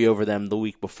victory over them the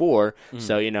week before.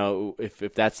 So,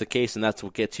 if that's the case and that's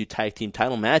what gets you tag team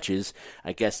title matches,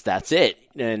 I guess that's it.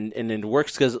 And it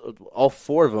works because all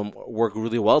four of them work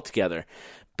really well together.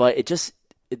 But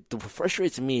what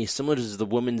frustrates me, similar to the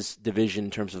women's division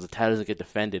in terms of the titles that get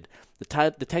defended, the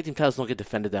tag team titles don't get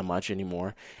defended that much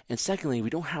anymore. And secondly, we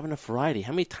don't have enough variety.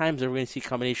 How many times are we going to see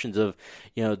combinations of,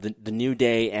 the New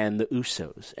Day and the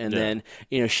Usos, and then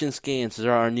Shinsuke and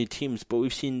Cesaro are new teams, but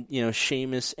we've seen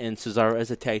Sheamus and Cesaro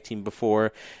as a tag team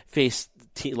before face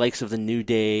likes of the New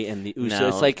Day and the Usos. Now,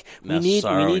 it's like we need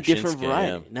different Shinsuke,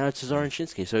 variety. Now it's Cesaro and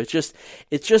Shinsuke. So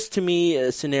it's just to me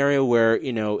a scenario where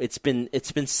it's been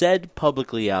said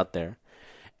publicly out there,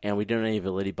 and we don't have any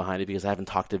validity behind it because I haven't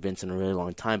talked to Vince in a really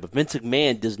long time. But Vince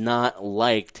McMahon does not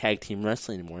like tag team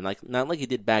wrestling anymore, not like he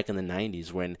did back in the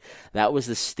 '90s when that was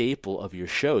the staple of your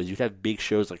shows. You'd have big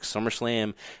shows like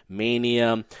SummerSlam,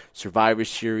 Mania, Survivor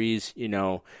Series.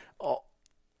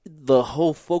 The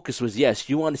whole focus was, yes,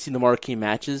 you want to see the marquee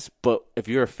matches, but if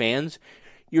you're fans,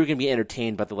 you're going to be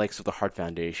entertained by the likes of the Hart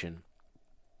Foundation,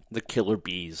 the Killer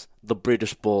Bees, the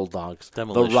British Bulldogs, the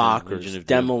Rockers,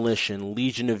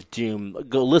 Legion of Doom.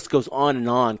 The list goes on and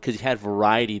on because you had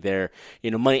variety there.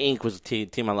 Money Inc. was a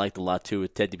team I liked a lot too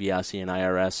with Ted DiBiase and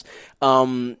IRS.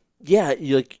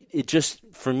 It just,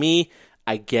 for me,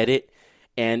 I get it.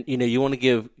 And, you want to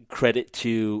give credit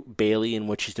to Bayley and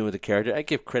what she's doing with the character. I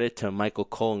give credit to Michael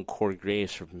Cole and Corey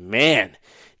Graves for,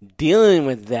 dealing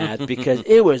with that because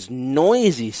it was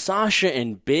noisy. Sasha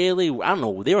and Bayley, I don't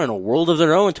know, they were in a world of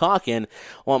their own talking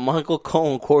while Michael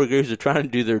Cole and Corey Graves are trying to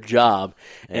do their job.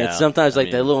 And it's sometimes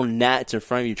that little gnat's in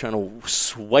front of you trying to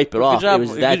swipe it off. It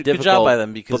was that difficult. Good job by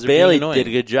them because but Bayley did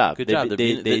a good job. Good job.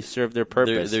 They served their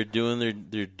purpose. They're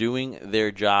doing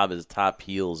their job as top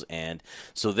heels. And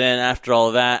so then after all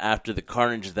of that, after the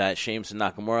carnage that Sheamus and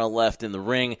Nakamura left in the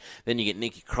ring, then you get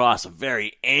Nikki Cross, a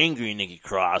very angry Nikki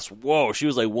Cross. Whoa, she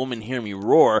was like, "Woman, hear me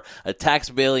roar," attacks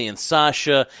Bayley and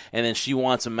Sasha, and then she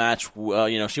wants a match.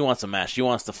 She wants a match. She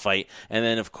wants to fight. And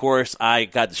then, of course, I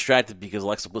got distracted because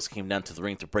Alexa Bliss came down to the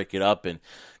ring to break it up. And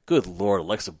good Lord,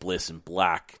 Alexa Bliss in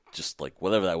black, just like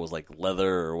whatever that was, like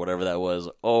leather or whatever that was.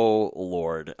 Oh,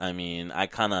 Lord. I mean, I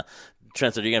kind of,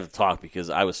 Trent said, you're going to have to talk because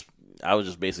I was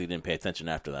just basically didn't pay attention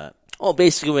after that. Well,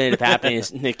 basically what ended up happening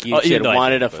is Nikki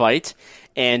wanted a fight,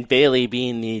 and Bayley,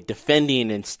 being the defending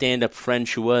and stand-up friend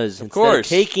she was, instead of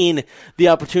taking the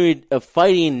opportunity of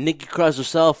fighting, Nikki Cross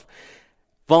herself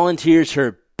volunteers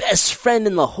her best friend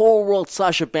in the whole world,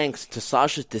 Sasha Banks, to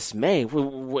Sasha's dismay.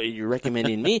 What, you're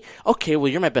recommending me? Okay, well,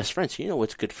 you're my best friend, so you know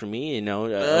what's good for me.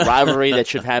 A rivalry that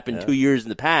should have happened 2 years in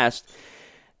the past.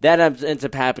 That ends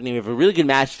up happening. We have a really good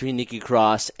match between Nikki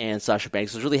Cross and Sasha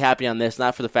Banks. I was really happy on this,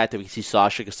 not for the fact that we see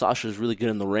Sasha, because Sasha is really good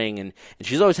in the ring, and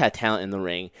she's always had talent in the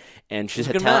ring, and she's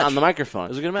had talent on the microphone. It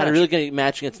was a good match. Had a really good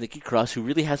match against Nikki Cross, who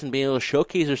really hasn't been able to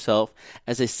showcase herself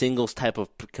as a singles type of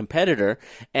competitor,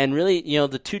 and really,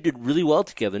 the two did really well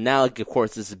together. Now, of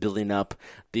course, this is building up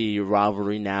the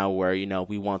rivalry now where,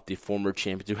 we want the former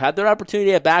champions who had their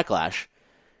opportunity at Backlash.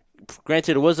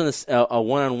 Granted, it wasn't a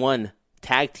one-on-one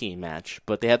tag team match,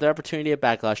 but they had their opportunity at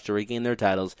Backlash to regain their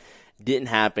titles. Didn't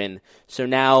happen. So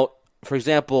now, for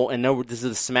example, and no, this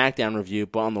is the SmackDown review,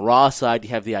 but on the Raw side,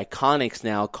 you have the Iconics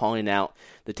now calling out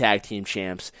the tag team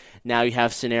champs. Now you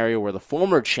have a scenario where the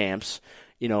former champs,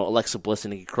 Alexa Bliss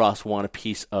and Nikki Cross, want a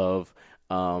piece of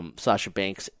Sasha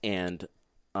Banks and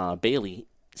Bayley.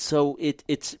 So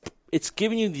it's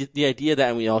giving you the idea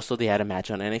that, and they had a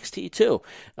match on NXT too.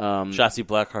 Shotzi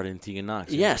Blackheart and Tegan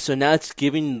Nox. Yeah, so now it's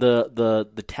giving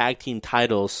the tag team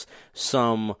titles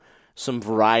some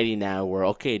variety now where,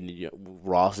 okay,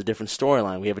 Raw's a different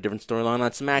storyline. We have a different storyline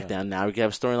on SmackDown. Yeah. Now we can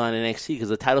have a storyline in NXT because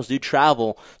the titles do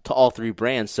travel to all three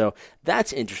brands. So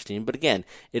that's interesting. But again,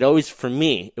 it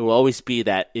will always be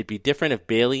that it'd be different if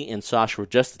Bayley and Sasha were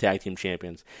just the tag team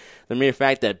champions. The mere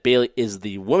fact that Bayley is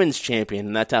the women's champion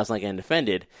and that title's not getting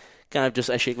defended, kind of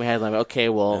I shake my head like, okay,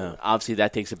 well, obviously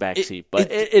that takes a back seat. But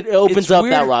it opens up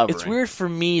that rivalry. It's weird for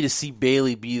me to see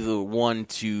Bayley be the one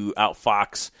to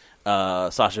outfox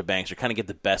Sasha Banks or kind of get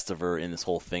the best of her in this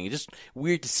whole thing. It's just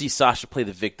weird to see Sasha play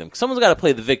the victim. Someone's got to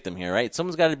play the victim here, right?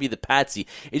 Someone's got to be the patsy.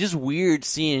 It's just weird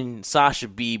seeing Sasha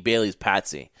be Bayley's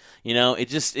patsy.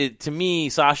 To me,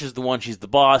 Sasha's the one. She's the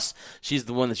boss. She's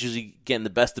the one that's usually getting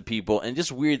the best of people. And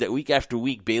just weird that week after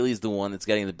week, Bayley's the one that's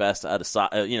getting the best out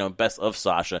of best of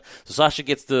Sasha. So Sasha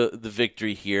gets the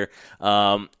victory here.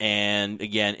 And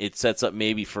again, it sets up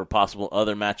maybe for a possible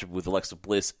other matchup with Alexa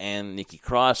Bliss and Nikki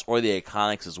Cross or the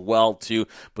Iconics as well. well too.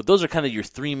 But those are kind of your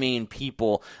three main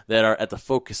people that are at the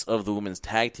focus of the women's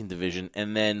tag team division.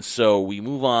 And then so we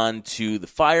move on to the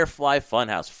Firefly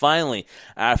Funhouse. Finally,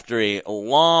 after a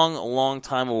long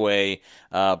time away,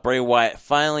 Bray Wyatt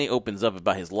finally opens up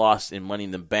about his loss in Money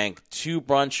in the Bank to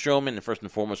Braun Strowman. And first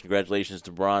and foremost, congratulations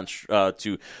to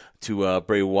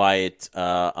Bray Wyatt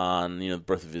on the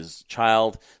birth of his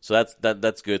child. So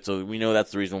that's good. So we know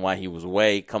that's the reason why he was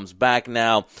away. Comes back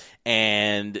now,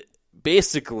 and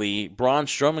basically Braun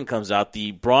Strowman comes out,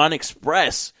 the Braun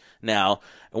Express now,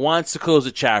 and wants to close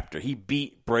a chapter. He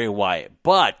beat Bray Wyatt,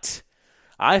 but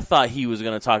I thought he was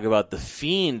going to talk about The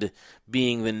Fiend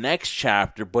being the next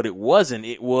chapter, but it wasn't.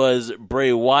 It was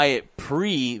Bray Wyatt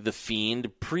pre The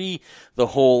Fiend, pre the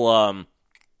whole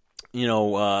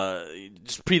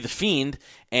just pre The Fiend,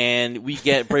 and we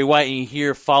get Bray Wyatt, and you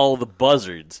hear Follow the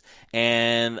Buzzards.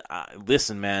 And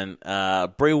listen, man,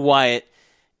 Bray Wyatt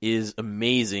is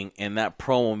amazing, and that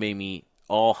promo made me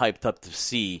all hyped up to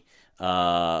see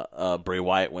Bray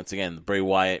Wyatt once again. Bray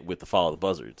Wyatt with the Follow the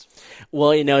Buzzards.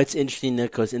 Well, it's interesting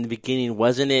because in the beginning,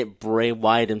 wasn't it Bray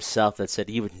Wyatt himself that said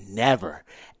he would never,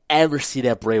 ever see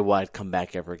that Bray Wyatt come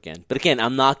back ever again? But again,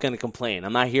 I'm not going to complain.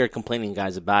 I'm not here complaining,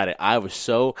 guys, about it. I was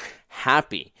so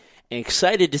happy and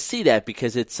excited to see that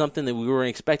because it's something that we weren't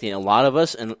expecting. A lot of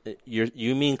us, and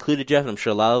you me included, Jeff, and I'm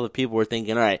sure a lot of the people were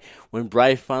thinking, all right, when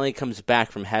Bray finally comes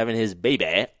back from having his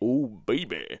baby, he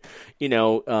was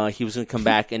going to come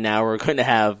back, and now we're going to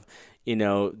have,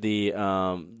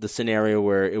 the scenario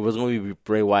where it wasn't going to be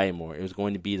Bray Wyatt anymore. It was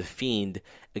going to be The Fiend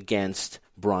against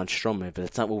Braun Strowman, but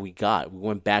that's not what we got. We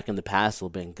went back in the past a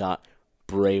little bit and got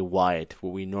Bray Wyatt,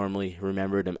 what we normally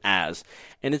remembered him as.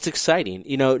 And it's exciting.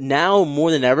 Now more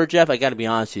than ever, Jeff, I got to be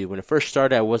honest with you, when it first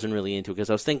started, I wasn't really into it because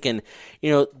I was thinking,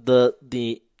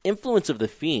 the influence of The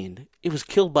Fiend, it was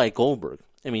killed by Goldberg.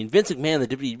 I mean, Vince McMahon,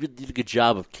 the WWE, really did a good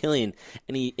job of killing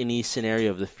any scenario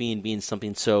of The Fiend being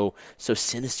something so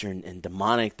sinister and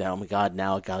demonic that, oh my God,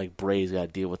 now a guy like Bray's got to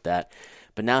deal with that.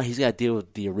 But now he's got to deal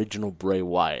with the original Bray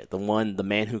Wyatt, the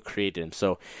man who created him.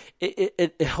 So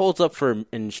it holds up for an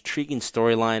intriguing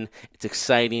storyline. It's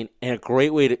exciting and a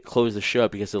great way to close the show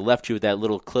because it left you with that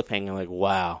little cliffhanger, like,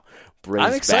 wow, Bray's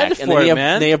I'm excited back. for and it,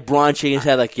 man. They have Braun shaking his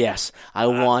head like, yes, I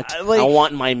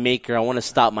want my maker. I want to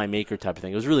stop my maker type of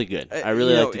thing. It was really good. I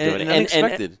really liked doing it.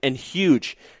 Unexpected. And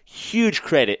huge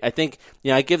credit. I think,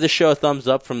 I give the show a thumbs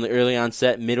up from the early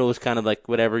onset. Middle was kind of like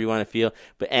whatever you want to feel,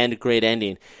 but great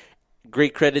ending.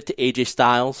 Great credit to AJ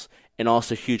Styles, and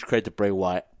also huge credit to Bray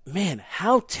Wyatt. Man,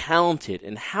 how talented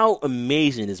and how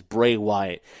amazing is Bray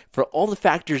Wyatt for all the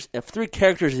factors of three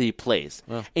characters that he plays.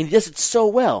 Wow. And he does it so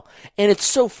well. And it's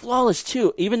so flawless,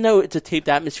 too. Even though it's a taped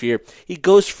atmosphere, he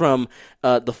goes from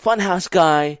the Funhouse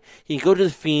guy, he can go to The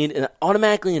Fiend, and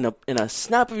automatically in a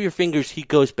snap of your fingers, he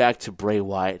goes back to Bray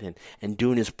Wyatt and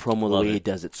doing his promo the way he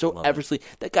does it. So effortlessly.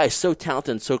 That guy's so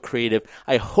talented and so creative.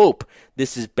 I hope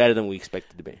this is better than we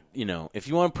expected to be. If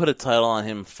you want to put a title on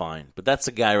him, fine. But that's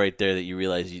a guy right there that you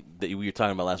realize that we were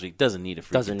talking about last week. Doesn't need a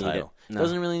freaking title. No.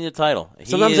 Doesn't really need a title.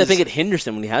 Sometimes I think it hinders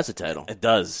him when he has a title. It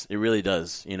does. It really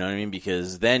does. You know what I mean?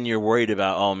 Because then you're worried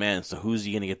about, oh man, so who's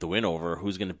he going to get the win over?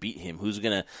 Who's going to beat him? Who's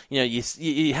going to,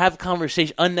 you have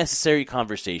unnecessary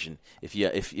conversation. If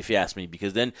you ask me,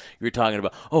 because then you're talking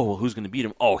about, oh well, who's going to beat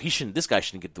him? Oh, this guy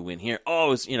shouldn't get the win here.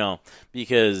 Oh,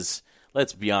 because.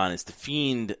 Let's be honest, The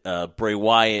Fiend, Bray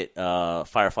Wyatt,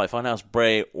 Firefly Funhouse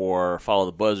Bray, or Follow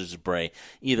the Buzzards Bray,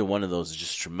 either one of those is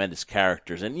just tremendous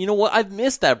characters. And you know what? I've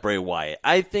missed that Bray Wyatt.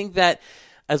 I think that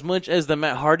as much as the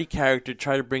Matt Hardy character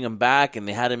tried to bring him back and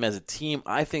they had him as a team,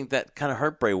 I think that kind of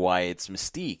hurt Bray Wyatt's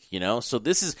mystique, So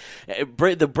this is,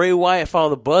 the Bray Wyatt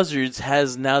Follow the Buzzards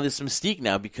has now this mystique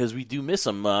now because we do miss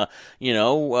him. What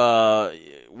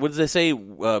does they say?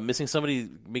 Missing somebody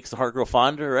makes the heart grow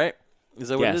fonder, right? Is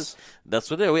that what it is?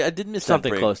 That's what it is. I did miss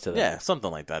something close to that. Yeah,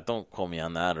 something like that. Don't quote me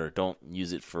on that, or don't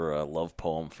use it for a love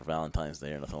poem for Valentine's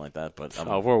Day or nothing like that. But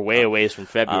we're way away from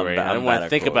February. I don't want to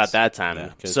think about that time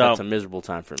because that's a miserable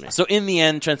time for me. So in the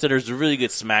end, Trendsetter's a really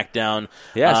good SmackDown.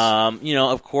 Yes.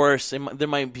 Of course, there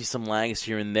might be some lags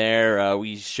here and there.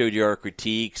 We showed you our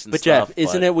critiques and stuff. Jeff,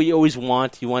 isn't it what you always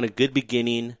want? You want a good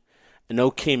beginning, an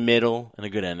okay middle, and a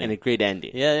good ending, and a great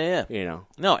ending. Yeah.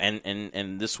 No,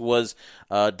 and this was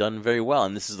done very well.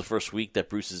 And this is the first week that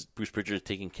Bruce Pritchard is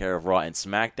taking care of Raw and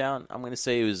SmackDown. I'm going to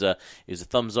say it was a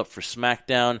thumbs up for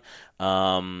SmackDown.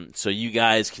 So you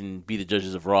guys can be the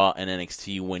judges of Raw and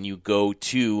NXT when you go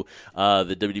to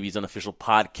the WWE's unofficial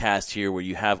podcast here, where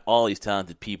you have all these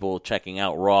talented people checking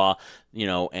out Raw,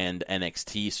 and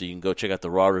NXT. So you can go check out the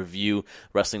Raw review,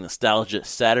 Wrestling Nostalgia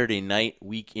Saturday Night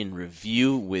Week in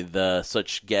Review with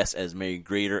such guests as Mary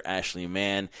Grader, Ashley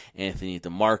Mann, Anthony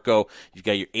DeMarco. You've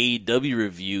got your AEW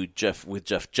review with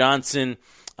Jeff Johnson.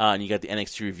 And you got the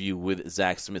NXT review with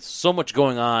Zach Smith. So much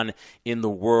going on in the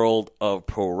world of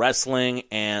pro wrestling.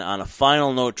 And on a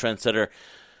final note, Trendsetter,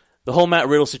 the whole Matt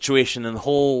Riddle situation and the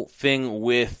whole thing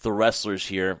with the wrestlers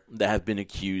here that have been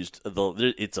accused,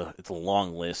 it's a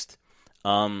long list.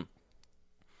 We're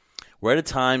at a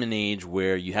time and age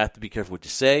where you have to be careful what you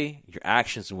say, your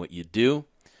actions, and what you do.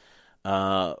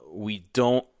 We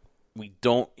don't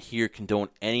here condone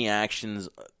any actions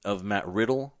of Matt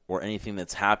Riddle or anything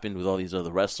that's happened with all these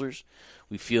other wrestlers.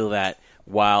 We feel that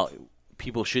while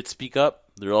people should speak up,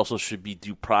 there also should be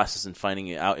due process in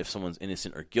finding out if someone's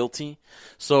innocent or guilty.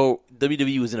 So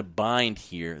WWE was in a bind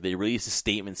here. They released a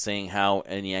statement saying how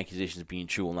any accusations of being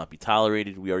true will not be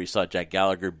tolerated. We already saw Jack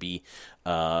Gallagher be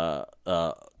terminated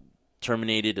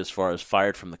as far as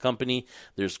fired from the company.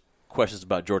 There's questions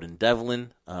about Jordan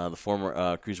Devlin, the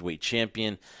former Cruiserweight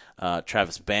champion,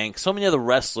 Travis Banks, so many other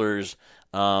wrestlers.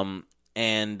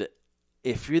 And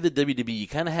if you're the WWE, you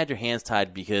kind of had your hands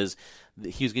tied because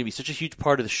he was going to be such a huge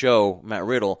part of the show, Matt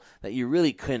Riddle, that you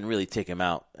really couldn't really take him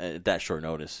out at that short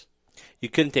notice. You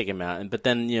couldn't take him out. But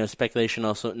then, speculation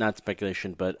also, not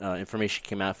speculation, but information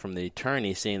came out from the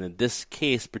attorney saying that this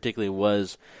case particularly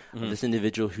was this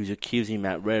individual who's accusing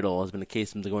Matt Riddle has been a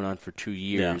case that's been going on for 2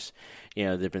 years.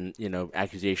 Yeah. There have been,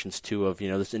 accusations, too, of,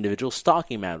 this individual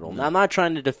stalking Matt Riddle. Now, I'm not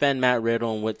trying to defend Matt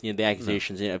Riddle and what the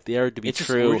accusations. If they are to be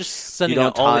true, you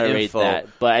don't tolerate that.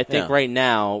 But I think right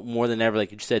now, more than ever,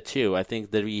 like you said, too, I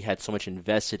think that we had so much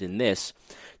invested in this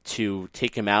to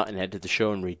take him out and head to the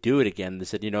show and redo it again. They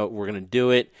said, we're going to do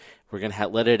it. We're going to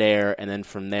let it air, and then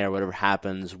from there, whatever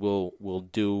happens, we'll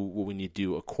do what we need to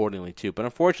do accordingly, too. But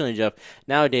unfortunately, Jeff,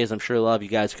 nowadays, I'm sure a lot of you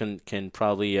guys can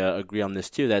probably agree on this,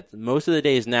 too, that most of the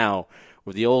days now,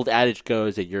 where the old adage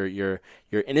goes that you're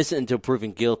innocent until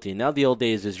proven guilty. Now the old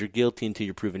days is you're guilty until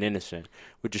you're proven innocent,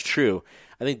 which is true.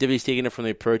 I think WWE's taking it from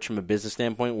the approach from a business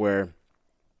standpoint where,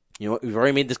 we've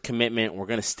already made this commitment. We're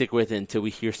going to stick with it until we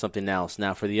hear something else.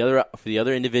 Now, for the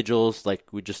other individuals, like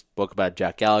we just spoke about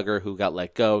Jack Gallagher, who got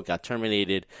let go, got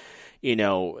terminated,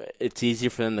 it's easier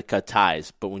for them to cut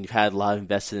ties. But when you've had a lot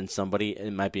invested in somebody,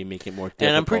 it might be making it more difficult.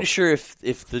 And I'm pretty sure if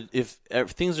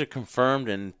things are confirmed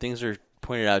and things are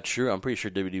pointed out true, I'm pretty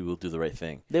sure WWE will do the right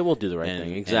thing. They will do the right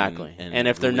thing, exactly. And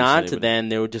if they're not, then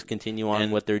they would just continue on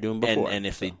what they're doing before. And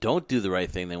if they don't do the right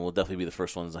thing, then we'll definitely be the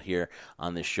first ones here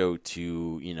on this show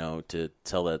to to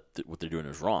tell that what they're doing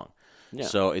is wrong. Yeah.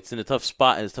 So it's in a tough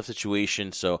spot, in a tough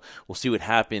situation. So we'll see what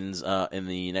happens in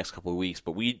the next couple of weeks.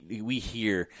 But we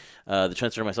here, the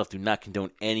Trendsetter and myself, do not condone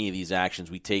any of these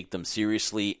actions. We take them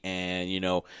seriously, and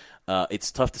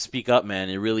it's tough to speak up,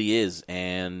 man. It really is.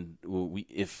 And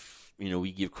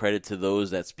we give credit to those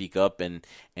that speak up and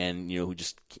who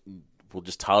just will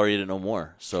just tolerate it no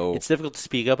more. So it's difficult to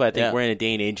speak up. I think we're in a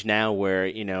day and age now where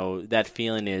that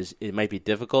feeling it might be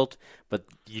difficult, but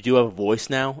you do have a voice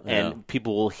now, and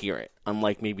people will hear it.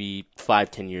 Unlike maybe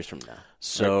 5-10 years from now.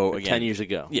 So or again, 10 years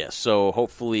ago. Yeah. So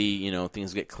hopefully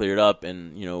things get cleared up,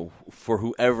 and for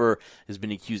whoever has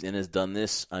been accused and has done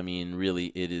this, I mean, really,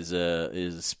 it is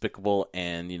despicable,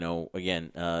 and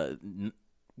again.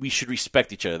 We should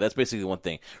respect each other. That's basically one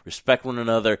thing. Respect one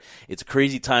another. It's a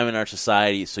crazy time in our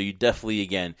society, so you definitely,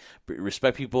 again,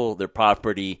 respect people, their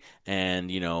property, and,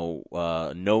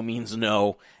 no means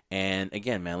no. And,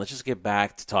 again, man, let's just get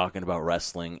back to talking about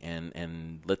wrestling,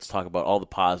 and let's talk about all the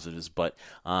positives. But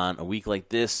on a week like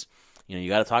this, you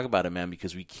got to talk about it, man,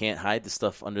 because we can't hide the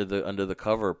stuff under the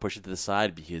cover or push it to the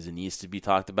side, because it needs to be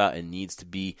talked about, it needs to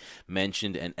be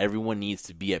mentioned, and everyone needs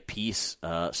to be at peace.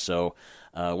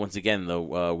 Once again,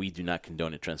 though, we do not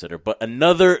condone it, Trendsetter. But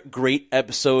another great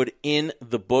episode in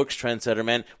the books, Trendsetter,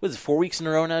 man. Was it 4 weeks in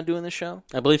a row now doing this show?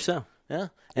 I believe so. Yeah.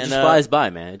 It just flies by,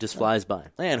 man. It just flies by.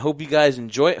 Man, hope you guys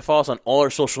enjoy it. Follow us on all our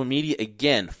social media.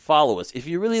 Again, follow us. If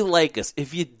you really like us,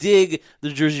 if you dig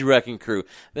the Jersey Wrecking Crew,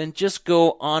 then just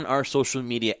go on our social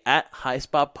media at High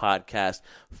Spot Podcast.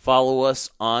 Follow us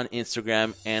on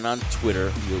Instagram and on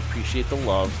Twitter. We'll appreciate the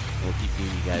love, and we'll keep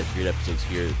giving you guys great episodes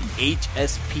here. The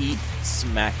HSP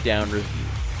SmackDown Review.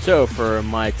 So, for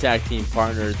my tag team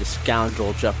partner, the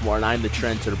scoundrel Jeff Martin, I'm the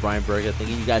Trendsetter Bryan Burga.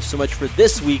 Thanking you guys so much for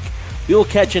this week. We will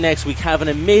catch you next week. Have an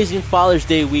amazing Father's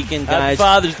Day weekend, guys. Happy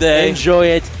Father's Day. Enjoy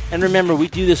it. And remember, we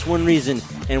do this one reason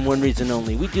and one reason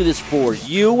only. We do this for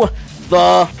you,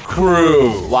 the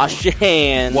crew. Wash your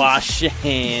hands. Wash your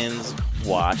hands.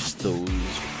 Wash those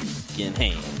freaking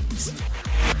hands.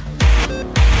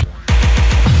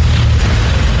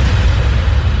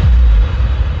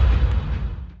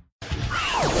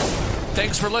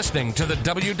 Thanks for listening to the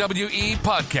WWE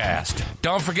Podcast.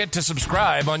 Don't forget to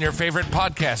subscribe on your favorite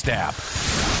podcast app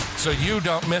so you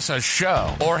don't miss a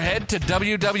show, or head to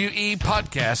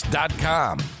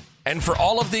WWEpodcast.com. And for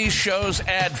all of these shows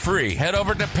ad-free, head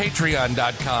over to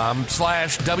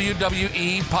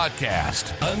patreon.com/WWE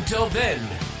Podcast. Until then,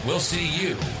 we'll see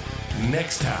you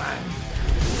next time.